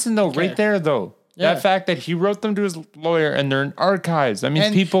 No, listen though, Okay. right there though. Yeah. That fact that he wrote them to his lawyer and they're in archives. I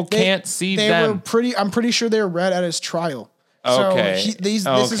mean, people can't see them. I'm pretty sure they were read at his trial. Okay. So this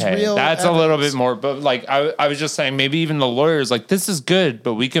is real. That's evidence. a little bit more, but like I was just saying, maybe even the lawyers like this is good,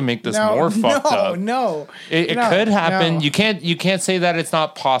 but we can make this more fucked up. No, it could happen. No. You can't say that it's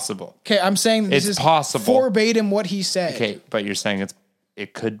not possible. Okay, I'm saying this is possible. Verbatim what he said. Okay, but you're saying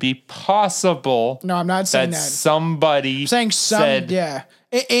it could be possible. No, I'm not saying that. Somebody saying said, yeah.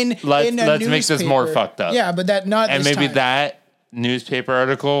 Let's make this more fucked up. Yeah, but that not. And this maybe time. that newspaper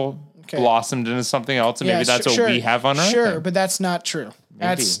article blossomed into something else, and maybe that's what we have on Earth. Sure, but that's not true.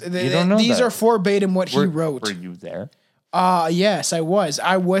 That's you don't know these that. are verbatim what he wrote. Were you there? Yes, I was.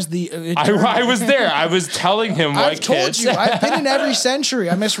 I was the. I was there. I was telling him what I've told you. I've been in every century.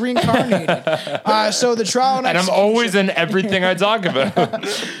 I'm just reincarnated. So the trial and I'm always in everything I talk about.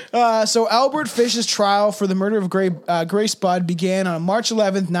 So Albert Fish's trial for the murder of Grace Budd began on March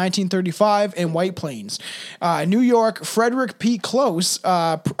 11th, 1935 in White Plains, New York. Frederick P. Close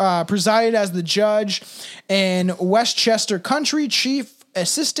presided as the judge, and Westchester Country Chief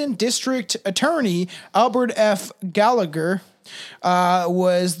Assistant District Attorney Albert F. Gallagher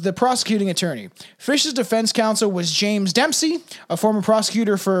was the prosecuting attorney. Fish's defense counsel was James Dempsey, a former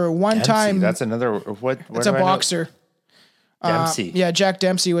prosecutor for time. That's another what? It's a boxer. Dempsey. Yeah, Jack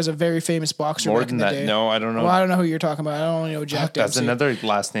Dempsey was a very famous boxer. More back than in the that, day. no, I don't know. Well, I don't know who you're talking about. I don't only know Jack Dempsey. That's another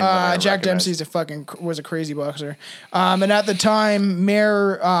last name. That Jack Dempsey was a crazy boxer. And at the time,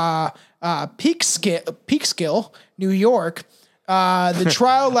 Mayor Peekskill, New York. The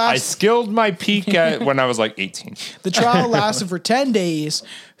trial lasted. I skilled my peak when I was like 18. The trial lasted for 10 days.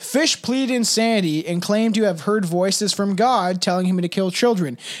 Fish pleaded insanity and claimed to have heard voices from God telling him to kill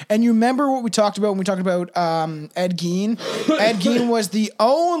children. And you remember what we talked about when we talked about Ed Gein? Ed Gein was the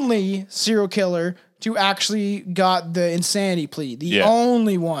only serial killer to actually got the insanity plea. The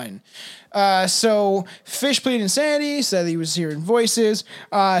only one. So Fish pleaded insanity, said he was hearing voices.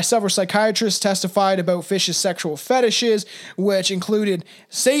 Several psychiatrists testified about Fish's sexual fetishes, which included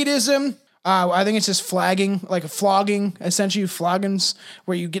sadism. I think it's just flogging, essentially floggings,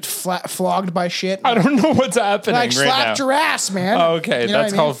 where you get flogged by shit. I don't know what's happening like right now. slapped your ass, man. Oh, okay,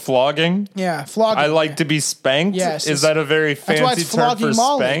 that's called flogging? Yeah, flogging. I like to be spanked? Yes. Is that a very fancy term for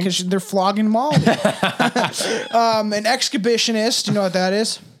spank? Because they're flogging Molly. An exhibitionist, you know what that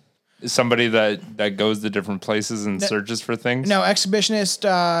is? Somebody that goes to different places and searches for things? No, exhibitionist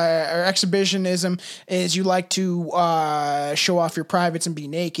or exhibitionism is you like to show off your privates and be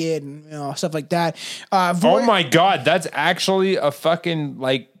naked and stuff like that. Oh my God, that's actually a fucking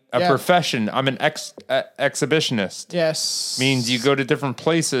profession. I'm an exhibitionist. Yes. Means you go to different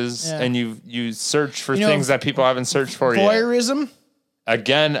places and you search for things that people haven't searched for yet. Voyeurism.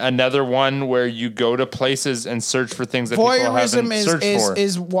 Again, another one where you go to places and search for things that people haven't searched for.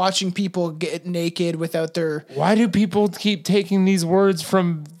 Is watching people get naked without their... Why do people keep taking these words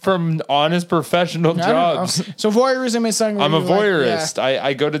from honest professional jobs? So voyeurism is something... I'm a voyeurist.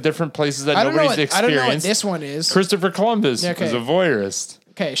 I go to different places that nobody's experienced. I don't know what this one is. Christopher Columbus was a voyeurist.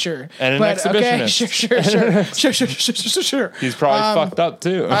 Okay, sure. And an exhibitionist. Okay, sure. He's probably fucked up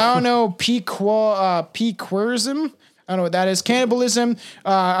too. I don't know. Piquerism. I don't know what that is. Cannibalism.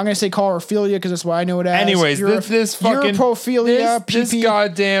 I'm gonna say corophilia because that's what I know it as. Anyways, this fucking Europrophilia. This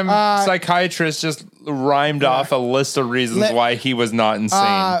goddamn psychiatrist just rhymed off a list of reasons why he was not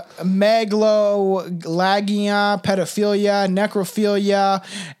insane. Megalolagia, pedophilia, necrophilia,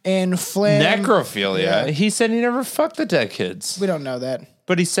 and necrophilia. Yeah. He said he never fucked the dead kids. We don't know that,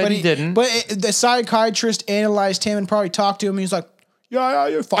 but he said he didn't. But the psychiatrist analyzed him and probably talked to him. He's like, yeah,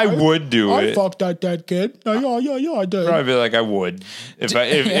 you're fine. I would do it. I fucked that dead kid. Yeah, I did. Probably be like, I would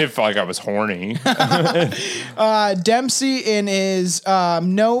if I was horny. Dempsey in his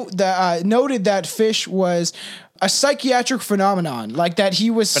noted that Fish was a psychiatric phenomenon, like that he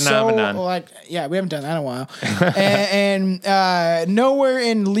was we haven't done that in a while, and nowhere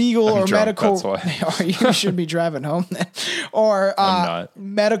in legal or drunk, medical, that's why. you should be driving home, or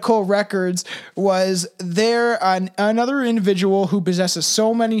medical records was there another individual who possesses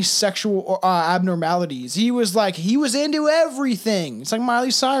so many sexual abnormalities. He was into everything. It's like Miley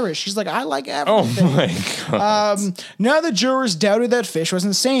Cyrus. She's like, I like everything. Oh my God. None of the jurors doubted that Fish was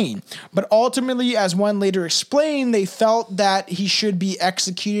insane, but ultimately, as one later explained, they felt that he should be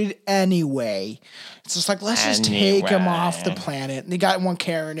executed anyway. It's just like, let's just take him off the planet. And they got one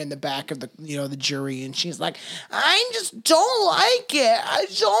Karen in the back of the the jury, and she's like, I just don't like it. I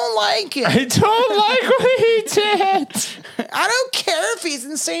don't like it. I don't like what he did. I don't care if he's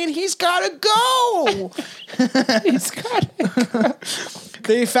insane. He's gotta go. He's gotta go.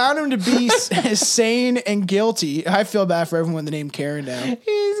 They found him to be sane and guilty. I feel bad for everyone with the name Karen now.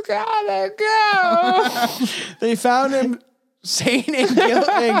 He's gotta go. They found him sane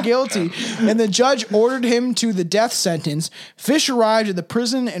and guilty, and the judge ordered him to the death sentence. Fish arrived at the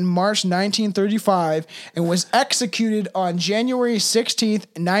prison in March 1935 and was executed on January 16th,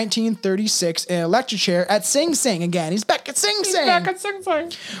 1936 in an electric chair at Sing Sing. Again, he's back at Sing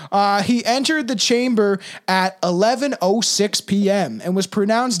Sing. He entered the chamber at 11:06 p.m. and was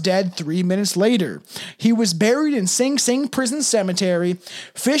pronounced dead 3 minutes later. He was buried in Sing Sing Prison Cemetery.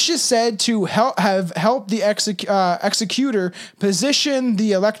 Fish is said to have helped the executor position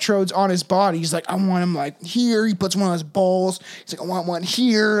the electrodes on his body. He's like, I want him like here. He puts one on his balls. He's like, I want one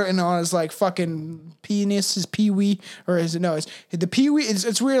here, and on his like fucking penis, his peewee, or is it no? It's the peewee.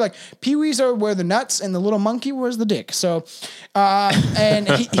 It's weird. Like peewees are where the nuts, and the little monkey wears the dick. So, and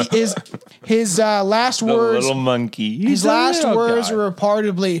his last words. Little monkey. His last words were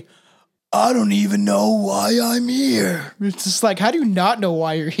reportedly, I don't even know why I'm here. It's just like, how do you not know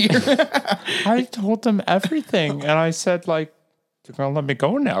why you're here? I told them everything, and I said, like, you're gonna let me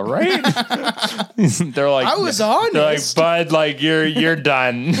go now, right? They're like, I was honest. They're like, Bud, like you're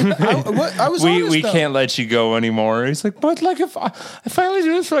done. I was honest. We can't let you go anymore. He's like, but like if I only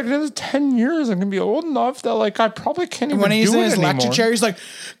do this for like another 10 years, I'm gonna be old enough that like I probably can't even do it anymore. When he's in his lecture chair, he's like,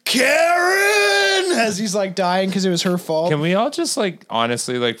 Karen, as he's like dying because it was her fault. Can we all just like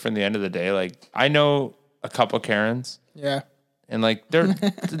honestly, like from the end of the day, like I know a couple Karens. Yeah. And like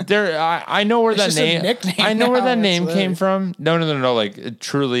I know where that name. I know where that name came from. No, like a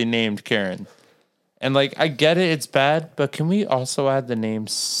truly named Karen. And like I get it, it's bad, but can we also add the name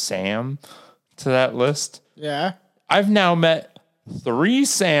Sam to that list? Yeah. I've now met 3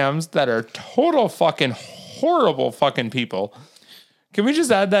 Sams that are total fucking horrible fucking people. Can we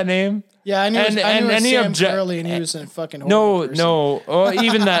just add that name? Yeah, I knew Sam Curley, and he was a fucking horrible person. Oh,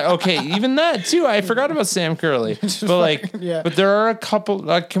 even that. Okay, even that too. I forgot about Sam Curley. But like, but there are a couple.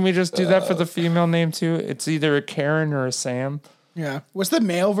 Like, can we just do that for the female name too? It's either a Karen or a Sam. Yeah. What's the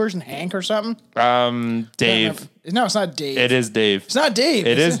male version? Hank or something? Dave. No, it's not Dave. It is Dave. It's not Dave.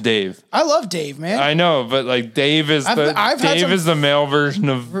 It is Dave. I love Dave, man. I know, but like Dave is is the male version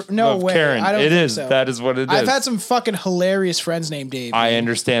of Karen. I don't think is. So. That is what it is. I've had some fucking hilarious friends named Dave. I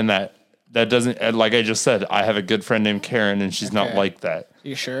understand that. That doesn't, like I just said, I have a good friend named Karen, and she's not like that.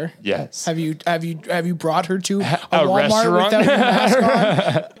 You sure? Yes. Have you brought her to a A Walmart restaurant? without your mask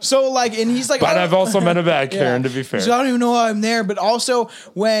on? So like, and he's like, But "Oh." I've also met a bad Karen, to be fair. So I don't even know how I'm there, but also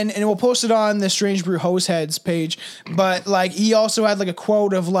and we'll post it on the Strange Brew Hoseheads page, but like he also had like a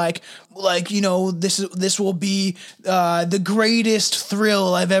quote of like, this will be the greatest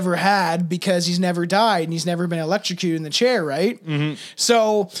thrill I've ever had because he's never died and he's never been electrocuted in the chair, right? Mm-hmm.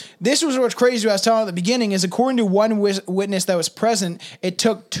 So this was what's crazy. I was telling at the beginning is according to one witness that was present, it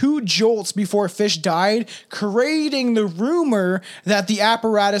took 2 jolts before Fish died, creating the rumor that the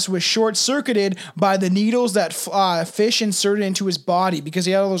apparatus was short-circuited by the needles that Fish inserted into his body because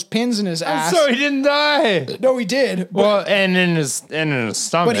he had all those pins in his ass. So he didn't die. No, he did. Well, and in his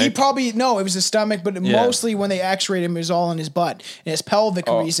stomach. But he probably, no, it was his stomach, but mostly when they x-rayed him, it was all in his butt, in his pelvic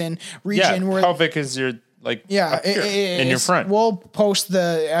region. Yeah, Where, pelvic is your, like, up here, in your front. We'll post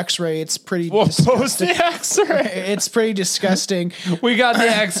the x-ray. It's pretty Post the x-ray. It's pretty disgusting. We got the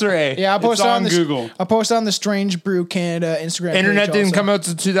x-ray. Yeah, I'll post it's it on the, Google. I'll post it on the Strange Brew Canada Instagram Internet page didn't also. come out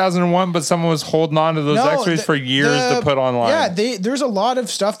to 2001, but someone was holding on to those x-rays for years to put online. Yeah, there's a lot of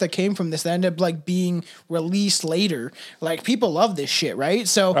stuff that came from this that ended up like being released later. Like people love this shit, right?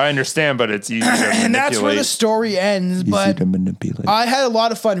 So I understand, but it's easy to manipulate. and that's where the story ends. But I had a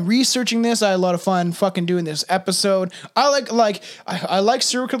lot of fun researching this. I had a lot of fun fucking doing this episode. I like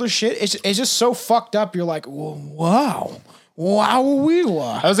serial killer shit. It's just so fucked up. You're like, wow.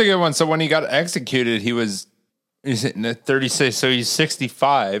 That was a good one. So when he got executed, he's in the 36, so he's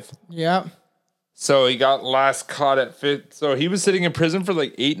 65. Yeah. So he got last caught at 5. So he was sitting in prison for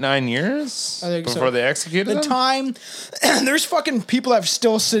like 8-9 years I think before so. they executed him. Time, there's fucking people that are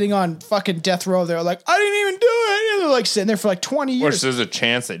still sitting on fucking death row. They're like, I didn't even do it. And they're like sitting there for like 20 years. Which there's a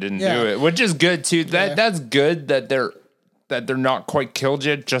chance they didn't Yeah. do it, which is good too. That's good that they're not quite killed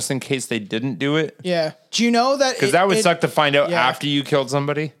yet, just in case they didn't do it. Yeah. Do you know that? Because that would suck to find out yeah. after you killed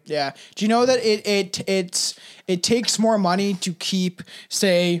somebody. Yeah. Do you know that it takes more money to keep,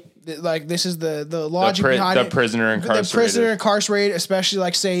 say, like this is the logic behind the prisoner incarcerated. The prisoner incarcerated, especially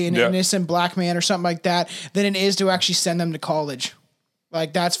like say an Yep. innocent black man or something like that, than it is to actually send them to college.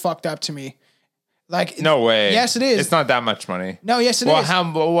 Like that's fucked up to me. Like No way. Yes, it is. It's not that much money. No, yes, it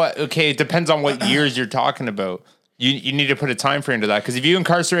is. What? Okay, it depends on what years you're talking about. You need to put a time frame to that, because if you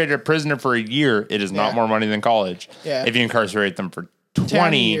incarcerate a prisoner for a year, it is not Yeah. more money than college. Yeah. If you incarcerate them for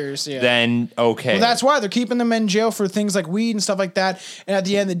 20 years, yeah. then okay. Well, that's why they're keeping them in jail for things like weed and stuff like that. And at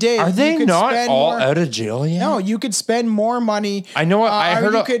the end of the day, Are you they could not spend all more- out of jail yet? No, you could spend more money. I know what I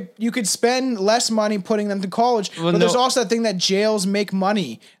heard. You could spend less money putting them to college, Well, but there's no. also that thing that jails make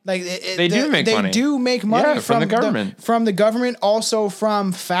money. Like They do make money. They do make money Yeah, from the government. from the government, also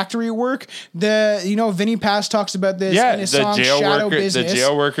from factory work. Vinny Paz talks about this Yeah, in his the song jail Shadow worker, Business. the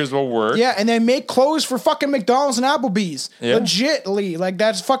jail workers will work. Yeah, and they make clothes for fucking McDonald's and Applebee's. Yeah. Legitly. Like,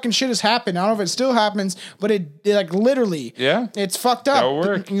 that fucking shit has happened. I don't know if it still happens, but it like, literally. Yeah. It's fucked up. That'll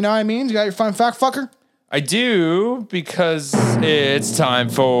work. You know what I mean? You got your fun fact, fucker? I do, because it's time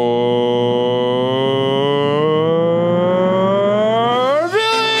for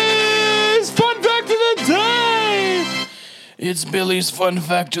Billy's Fun Fact of the Day. It's Billy's fun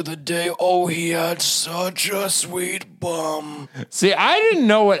fact of the day. Oh, he had such a sweet bum. See, I didn't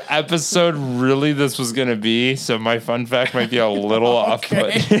know what episode really this was going to be, so my fun fact might be a little off.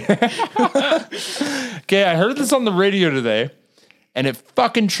 But okay, I heard this on the radio today, and it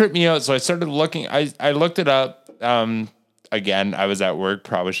fucking tripped me out. So I started looking. I looked it up. Again, I was at work.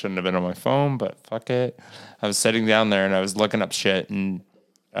 Probably shouldn't have been on my phone, but fuck it. I was sitting down there and I was looking up shit, and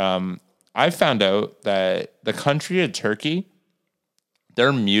I found out that the country of Turkey,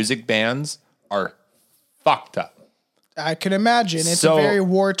 their music bands are fucked up. I can imagine. It's So- a very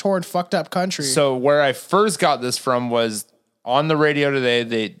war-torn, fucked up country. So where I first got this from was on the radio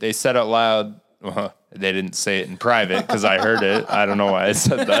today. They said out loud. They didn't say it in private because I heard it. I don't know why I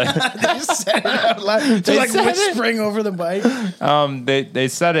said that. They said it out loud. Just They like said it. whispering over the mic. They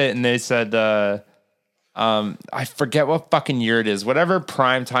said it, and they said I forget what fucking year it is. Whatever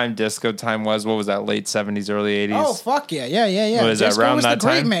primetime disco time was. What was that? Late 70s, early 80s. Oh, fuck yeah. What is that, Disco around was that the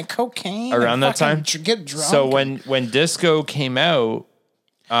great time? man. Cocaine. Around and that fucking time? Get drunk. So when disco came out,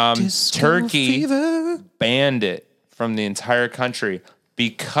 Turkey banned it from the entire country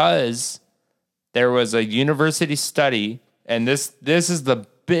because there was a university study, and this is the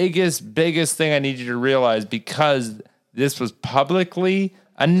biggest thing I need you to realize, because this was publicly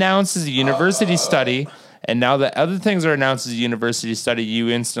announced as a university study, And now that other things are announced as a university study, you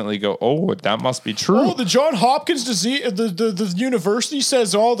instantly go, oh, that must be true. Oh, the John Hopkins disease, the university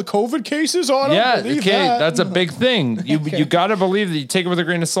says all the COVID cases. Oh, I don't believe that. That's a big thing. You got to believe that you take it with a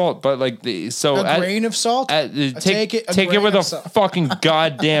grain of salt, but like grain of salt. Take it with a fucking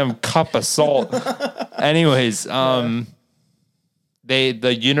goddamn cup of salt. Anyways,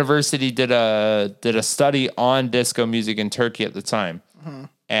 the university did a study on disco music in Turkey at the time,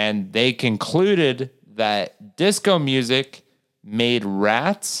 and they concluded that disco music made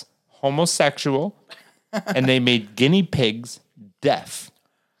rats homosexual, and they made guinea pigs deaf.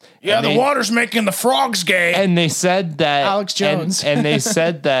 Yeah, the water's making the frogs gay. And they said that Alex Jones. and they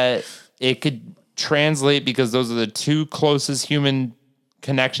said that it could translate because those are the two closest human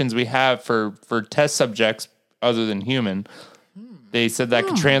connections we have for test subjects other than human. They said that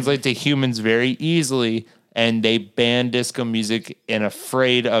could translate to humans very easily, and they banned disco music and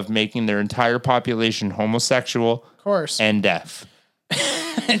afraid of making their entire population homosexual, Of course. and deaf.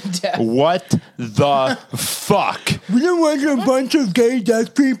 What the fuck? We don't want a bunch of gay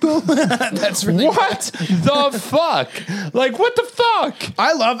deaf people. That's really What the fuck? Like, what the fuck?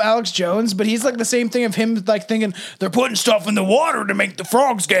 I love Alex Jones, but he's like the same thing of him like thinking they're putting stuff in the water to make the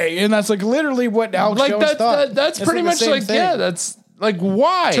frogs gay, and that's like literally what Alex Jones thought. That's It's pretty the much same like, thing. yeah, that's like,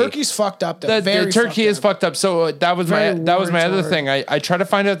 why? Turkey's fucked up. Though. Very Turkey is fucked up. fucked up. So that was Very my other war-torn. thing. I tried to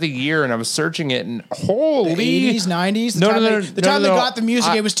find out the year, and I was searching it, and holy 80s, 90s. The time they got the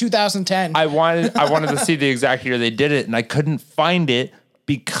music, it was 2010. I wanted to see the exact year they did it, and I couldn't find it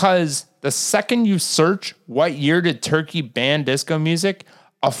because the second you search what year did Turkey ban disco music,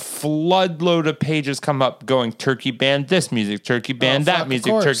 a floodload of pages come up going, Turkey banned this music, Turkey banned that fuck, of music,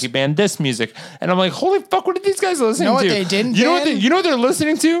 course. Turkey banned this music. And I'm like, holy fuck, what are these guys listening You know to? what they didn't you know what ban? you know what they're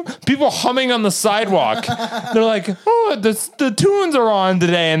listening to? People humming on the sidewalk. They're like, oh, the tunes are on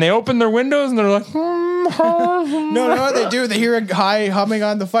today. And they open their windows and they're like, No, what they do? They hear a guy humming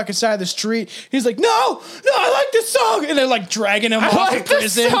on the fucking side of the street. He's like, no, I like this song. And they're like dragging him off like the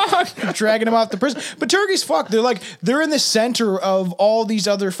this prison. song. Dragging him off the prison. But Turkey's fucked. They're in the center of all these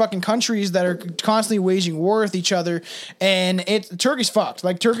other fucking countries that are constantly waging war with each other. And Turkey's fucked.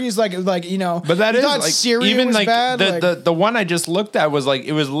 Like Turkey's like, you know, But that you is thought like Syria even was like bad. the one I just looked at was like,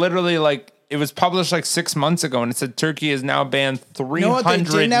 it was literally like, it was published like 6 months ago, and it said Turkey has now banned You know what they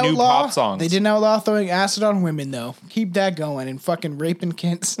 300 didn't new outlaw? pop songs. They didn't outlaw throwing acid on women, though. Keep that going and fucking raping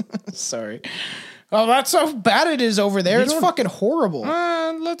kids. Sorry. Oh, that's how bad it is over there. It's fucking horrible.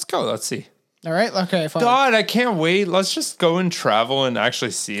 Let's go. Let's see. All right? Okay, fine. God, I can't wait. Let's just go and travel and actually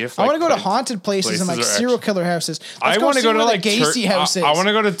see if I like, want to go to places- haunted places and like places are serial actually- killer houses. I want to go to like Gacy houses. I want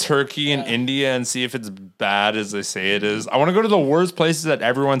to go to Turkey and India and see if it's bad as they say it is. I want to go to the worst places that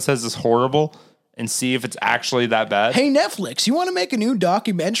everyone says is horrible and see if it's actually that bad. Hey, Netflix, you want to make a new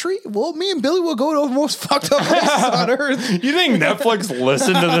documentary? Well, me and Billy will go to the most fucked up places on earth. You think Netflix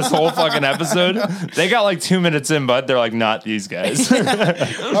listened to this whole fucking episode? They got like 2 minutes in, but they're like, not these guys.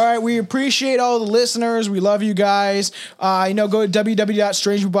 All right, we appreciate all the listeners. We love you guys. Go to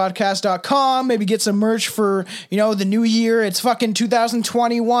www.strangemoodpodcast.com. Maybe get some merch for, the new year. It's fucking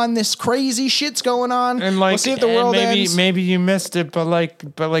 2021. This crazy shit's going on. And like, we'll see if the world maybe ends. maybe you missed it, but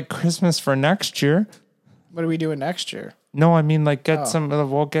like Christmas for next year. What are we doing next year? No, I mean like get some.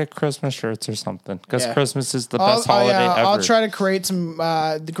 We'll get Christmas shirts or something because Yeah. Christmas is the best holiday ever. I'll try to create some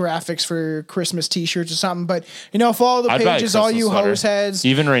the graphics for Christmas T-shirts or something. But follow the I'd buy a pages, all Christmas you sweater. hose heads.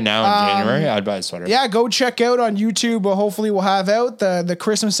 Even right now in January, I'd buy a sweater. Yeah, go check out on YouTube. Hopefully, we'll have out the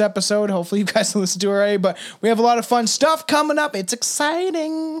Christmas episode. Hopefully, you guys listen to it already. But we have a lot of fun stuff coming up. It's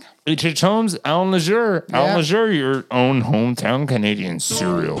exciting. H.H. Holmes, Alan Leisure. Yeah. Alan Leisure, your own hometown Canadian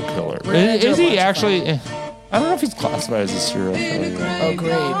serial killer. gonna do Is a he bunch of actually? I don't know if he's classified as a serial killer yet, Oh,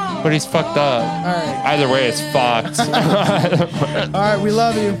 great. All but he's fucked up. right. Either way, it's fucked. All right, we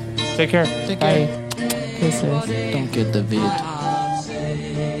love you. Take care. Take care. Don't get the vid.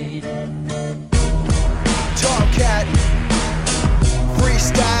 Tomcat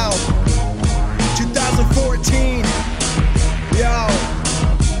Freestyle 2014. Yo,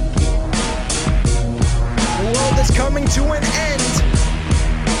 the world is coming to an end.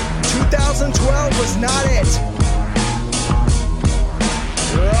 2012 was not it.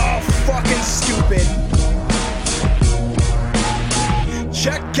 You're all fucking stupid.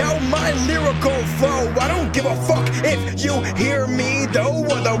 Check out my lyrical flow. I don't give a fuck if you hear me though,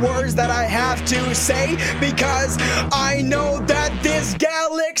 or the words that I have to say, because I know that this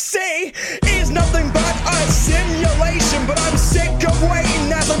galaxy is nothing but a simulation. But I'm sick of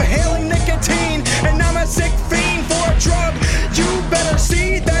waiting as I'm hailing nicotine, and I'm a sick fiend for a drug. You better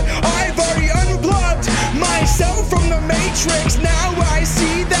see that I've already unplugged myself from the matrix. Now I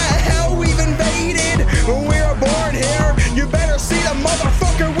see that hell we've invaded.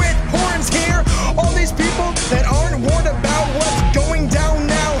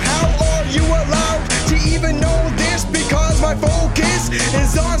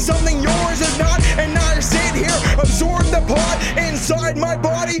 want something yours is not, and I sit here, absorb the pot inside my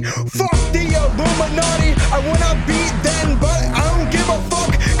body. Fuck the Illuminati. I wanna beat them, but I don't give a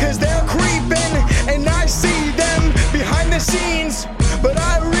fuck, cause they're creeping, and I see them behind the scenes. But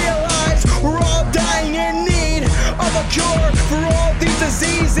I realize we're all dying in need of a cure for all these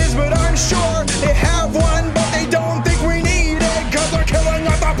diseases, but I'm sure they have one, but they don't think we need it, cause they're killing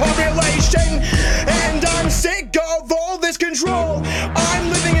off the population. And I'm sick of all this control. I'm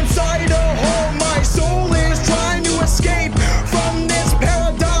living inside a hole. My soul is trying to escape from this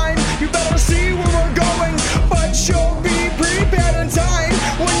paradigm. You better see where we're going, but you'll be prepared in time.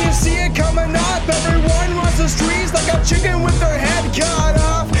 When you see it coming up, everyone runs the streets like a chicken with their head cut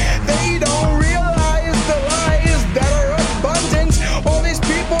off. They don't realize the lies that are abundant. All these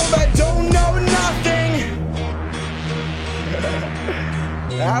people that don't know nothing.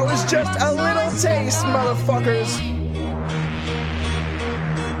 That was just a little taste, motherfuckers.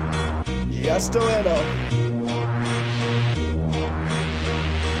 Just a little.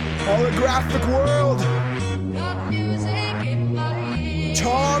 Holographic world.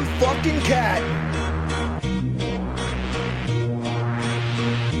 Tom fucking Cat.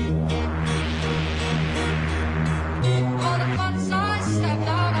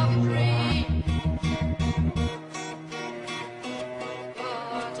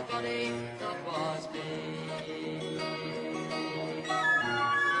 Body.